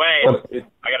 by the way,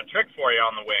 I got a trick for you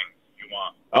on the wings if you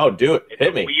want. Oh, do it.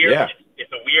 Hit me. Yeah.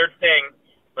 It's a weird thing,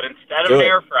 but instead of an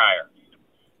air fryer,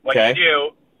 what you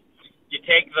do, you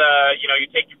take you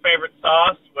take your favorite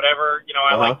sauce, whatever,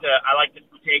 I like to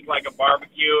take like a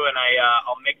barbecue and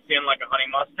I'll mix in like a honey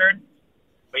mustard.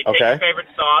 But you take your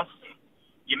favorite sauce,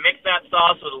 you mix that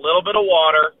sauce with a little bit of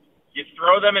water, you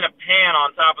throw them in a pan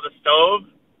on top of the stove,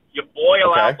 you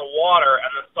boil out the water,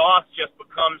 and the sauce just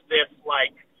becomes this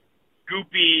like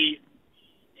goopy,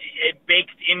 it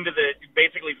baked into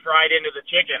basically fried into the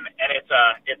chicken, and it's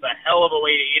a hell of a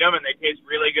way to eat them, and they taste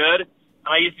really good. And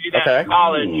I used to do that in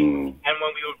college, and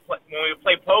when we would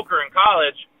play poker in college,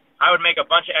 college, I would make a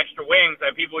bunch of extra wings,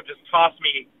 and people would just toss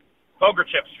me poker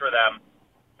chips for them,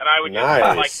 and I would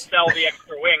just like sell the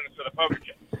extra wings for the poker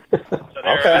chips. So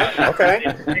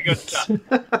Okay. Pretty good stuff.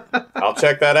 I'll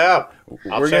check that out.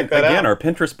 Again, our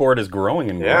Pinterest board is growing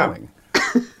and growing.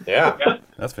 Yeah.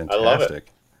 That's fantastic. I love it.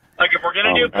 Like, if we're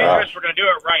going to do Pinterest, we're going to do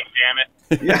it right, damn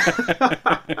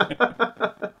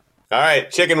it. All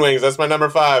right, chicken wings. That's my number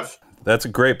 5. That's a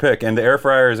great pick, and the air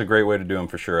fryer is a great way to do them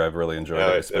for sure. I've really enjoyed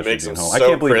it, especially it makes being them home. so I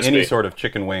can't believe crispy. any sort of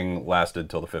chicken wing lasted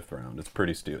till the 5th round. It's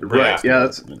pretty stupid. Right. Yeah.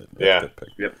 That's a good pick.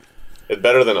 Yep. It's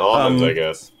better than almonds, I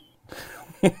guess.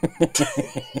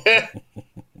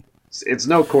 It's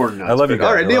no corn nuts. I love you guys.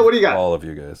 All right, Neil, what do you got? All of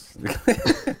you guys.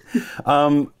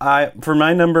 For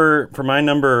my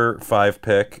number 5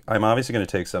 pick, I'm obviously going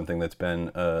to take something that's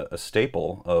been a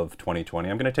staple of 2020.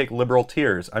 I'm going to take liberal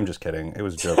tears. I'm just kidding. It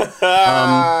was a joke.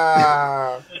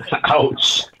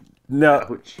 Ouch. No,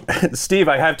 Ouch. Steve,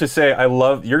 I have to say, I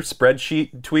love your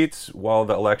spreadsheet tweets while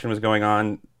the election was going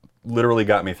on. Literally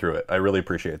got me through it. I really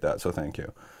appreciate that. So thank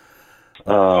you.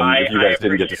 If you guys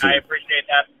didn't get to see I it. appreciate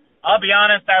that. I'll be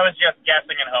honest, I was just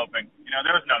guessing and hoping.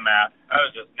 There was no math. No,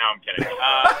 I'm kidding.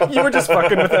 You were just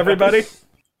fucking with everybody.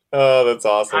 Oh, that's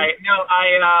awesome.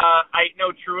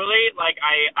 Truly, like,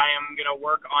 I am going to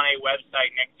work on a website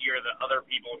next year that other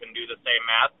people can do the same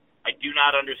math. I do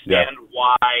not understand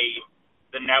why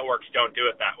the networks don't do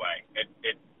it that way.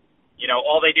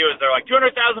 All they do is they're like,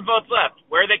 200,000 votes left.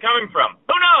 Where are they coming from?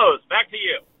 Who knows? Back to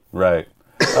you. Right.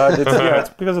 It's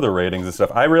because of the ratings and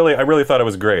stuff. I really thought it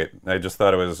was great. I just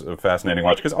thought it was a fascinating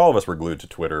watch because all of us were glued to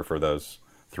Twitter for those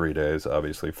 3 days,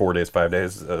 obviously 4 days, 5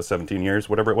 days, 17 years,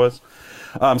 whatever it was.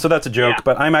 So that's a joke.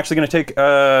 But I'm actually going to take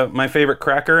my favorite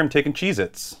cracker. I'm taking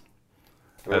Cheez-Its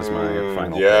as my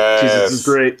final pick. Cheez-Its is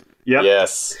great. Yep.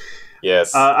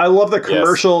 Yes. I love the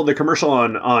commercial. Yes. The commercial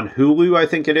on Hulu, I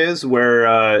think it is,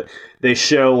 where they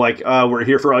show like we're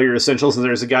here for all your essentials, and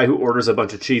there's a guy who orders a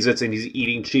bunch of Cheez-Its, and he's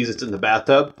eating Cheez-Its in the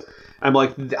bathtub. I'm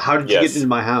like, how did you get into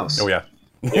my house? Oh yeah.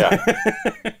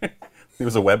 It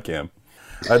was a webcam.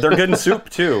 They're good in soup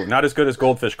too. Not as good as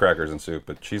goldfish crackers in soup,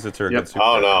 but Cheez-Its are a good soup.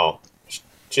 Oh no,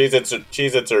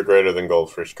 Cheez-Its are greater than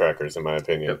goldfish crackers in my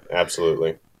opinion. Yep.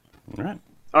 Absolutely. All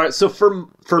right. So for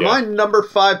my number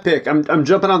 5 pick, I'm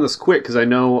jumping on this quick because I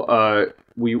know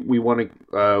we want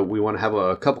to have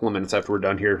a couple of minutes after we're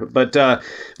done here. But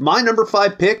my number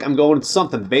 5 pick, I'm going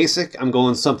something basic. I'm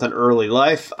going something early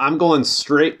life. I'm going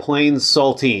straight plain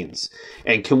saltines.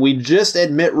 And can we just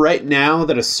admit right now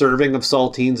that a serving of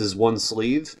saltines is 1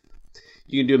 sleeve?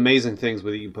 You can do amazing things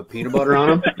with it. You can put peanut butter on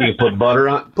them. You can put butter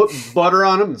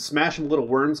on them and smash them. Little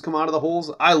worms come out of the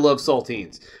holes. I love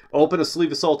saltines. Open a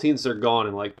sleeve of saltines, they're gone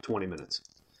in like 20 minutes.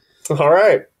 All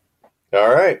right.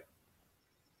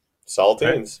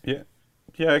 Saltines.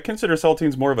 Yeah, I consider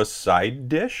saltines more of a side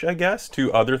dish, I guess,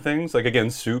 to other things. Like, again,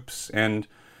 soups and...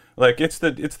 Like, it's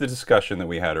the discussion that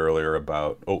we had earlier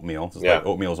about oatmeal. It's like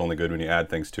oatmeal is only good when you add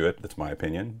things to it. That's my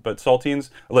opinion. But saltines,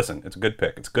 listen, it's a good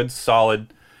pick. It's good,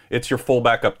 solid... It's your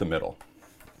fullback up the middle.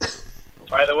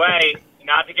 By the way,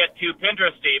 not to get too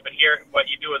Pinteresty, but here, what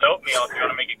you do with oatmeal, if you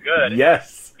want to make it good,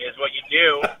 yes, is what you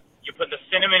do. You put the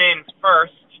cinnamon in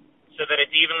first so that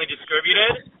it's evenly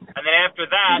distributed, and then after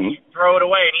that, you throw it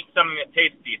away and eat something that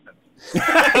tastes decent.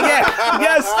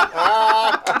 Yes!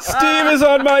 Steve is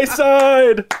on my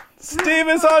side! Steve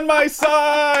is on my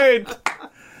side!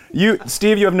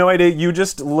 Steve, you have no idea. You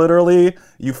just literally,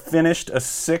 you finished a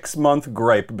 6-month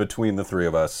gripe between the 3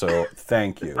 of us, so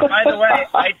thank you. By the way,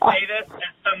 I say this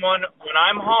as someone, when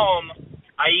I'm home,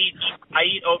 I eat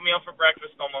oatmeal for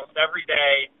breakfast almost every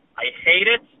day. I hate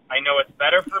it. I know it's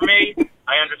better for me.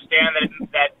 I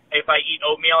understand that if I eat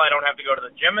oatmeal, I don't have to go to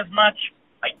the gym as much.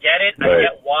 I get it. Right. I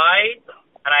get why.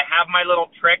 And I have my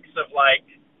little tricks of, like,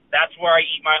 that's where I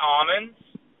eat my almonds.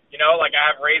 Like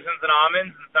I have raisins and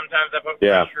almonds, and sometimes I put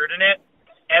fresh fruit in it.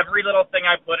 Every little thing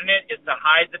I put in it is to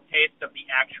hide the taste of the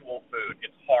actual food.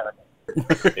 It's horrible.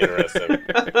 Interesting.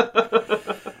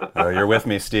 You're with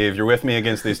me, Steve. You're with me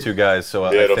against these 2 guys, so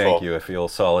I thank you. I feel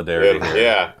solidarity here.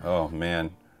 Yeah. Oh,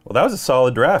 man. Well, that was a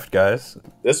solid draft, guys.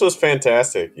 This was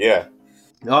fantastic. Yeah.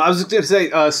 I was just going to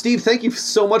say, Steve, thank you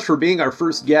so much for being our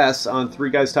first guest on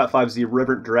 3 Guys Top 5's The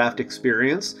Irreverent Draft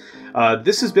Experience.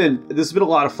 This has been a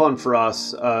lot of fun for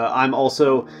us.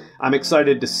 I'm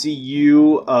excited to see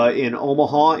you in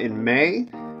Omaha in May.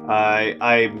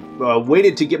 I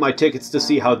waited to get my tickets to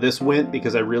see how this went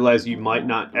because I realized you might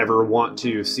not ever want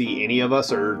to see any of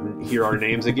us or hear our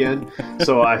names again.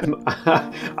 So I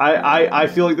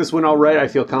feel like this went all right. I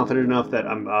feel confident enough that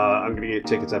I'm going to get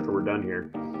tickets after we're done here.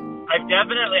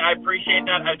 I appreciate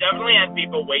that. I've definitely had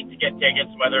people wait to get tickets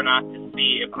whether or not to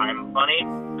see if I'm funny.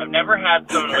 I've never had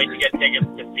someone wait to get tickets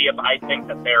to see if I think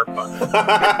that they're funny.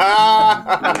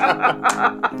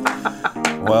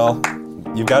 Well,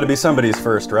 you've got to be somebody's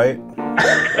first, right?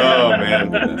 Oh,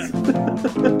 man.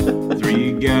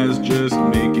 Three guys just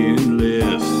making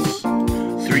lists.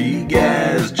 Three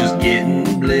guys just getting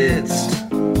blitzed.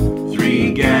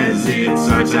 Three guys, it's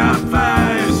our top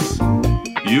fives.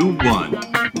 You won,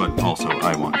 but also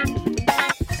I won.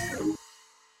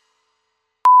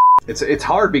 It's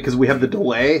hard because we have the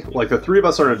delay. Like, the three of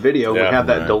us are on video, Yeah, we have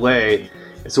that right. delay,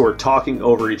 so we're talking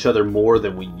over each other more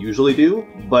than we usually do.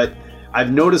 But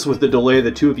I've noticed with the delay,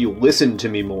 the two of you listen to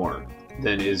me more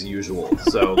than is usual.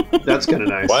 So that's kind of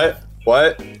nice. What?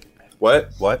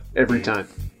 What? Every time.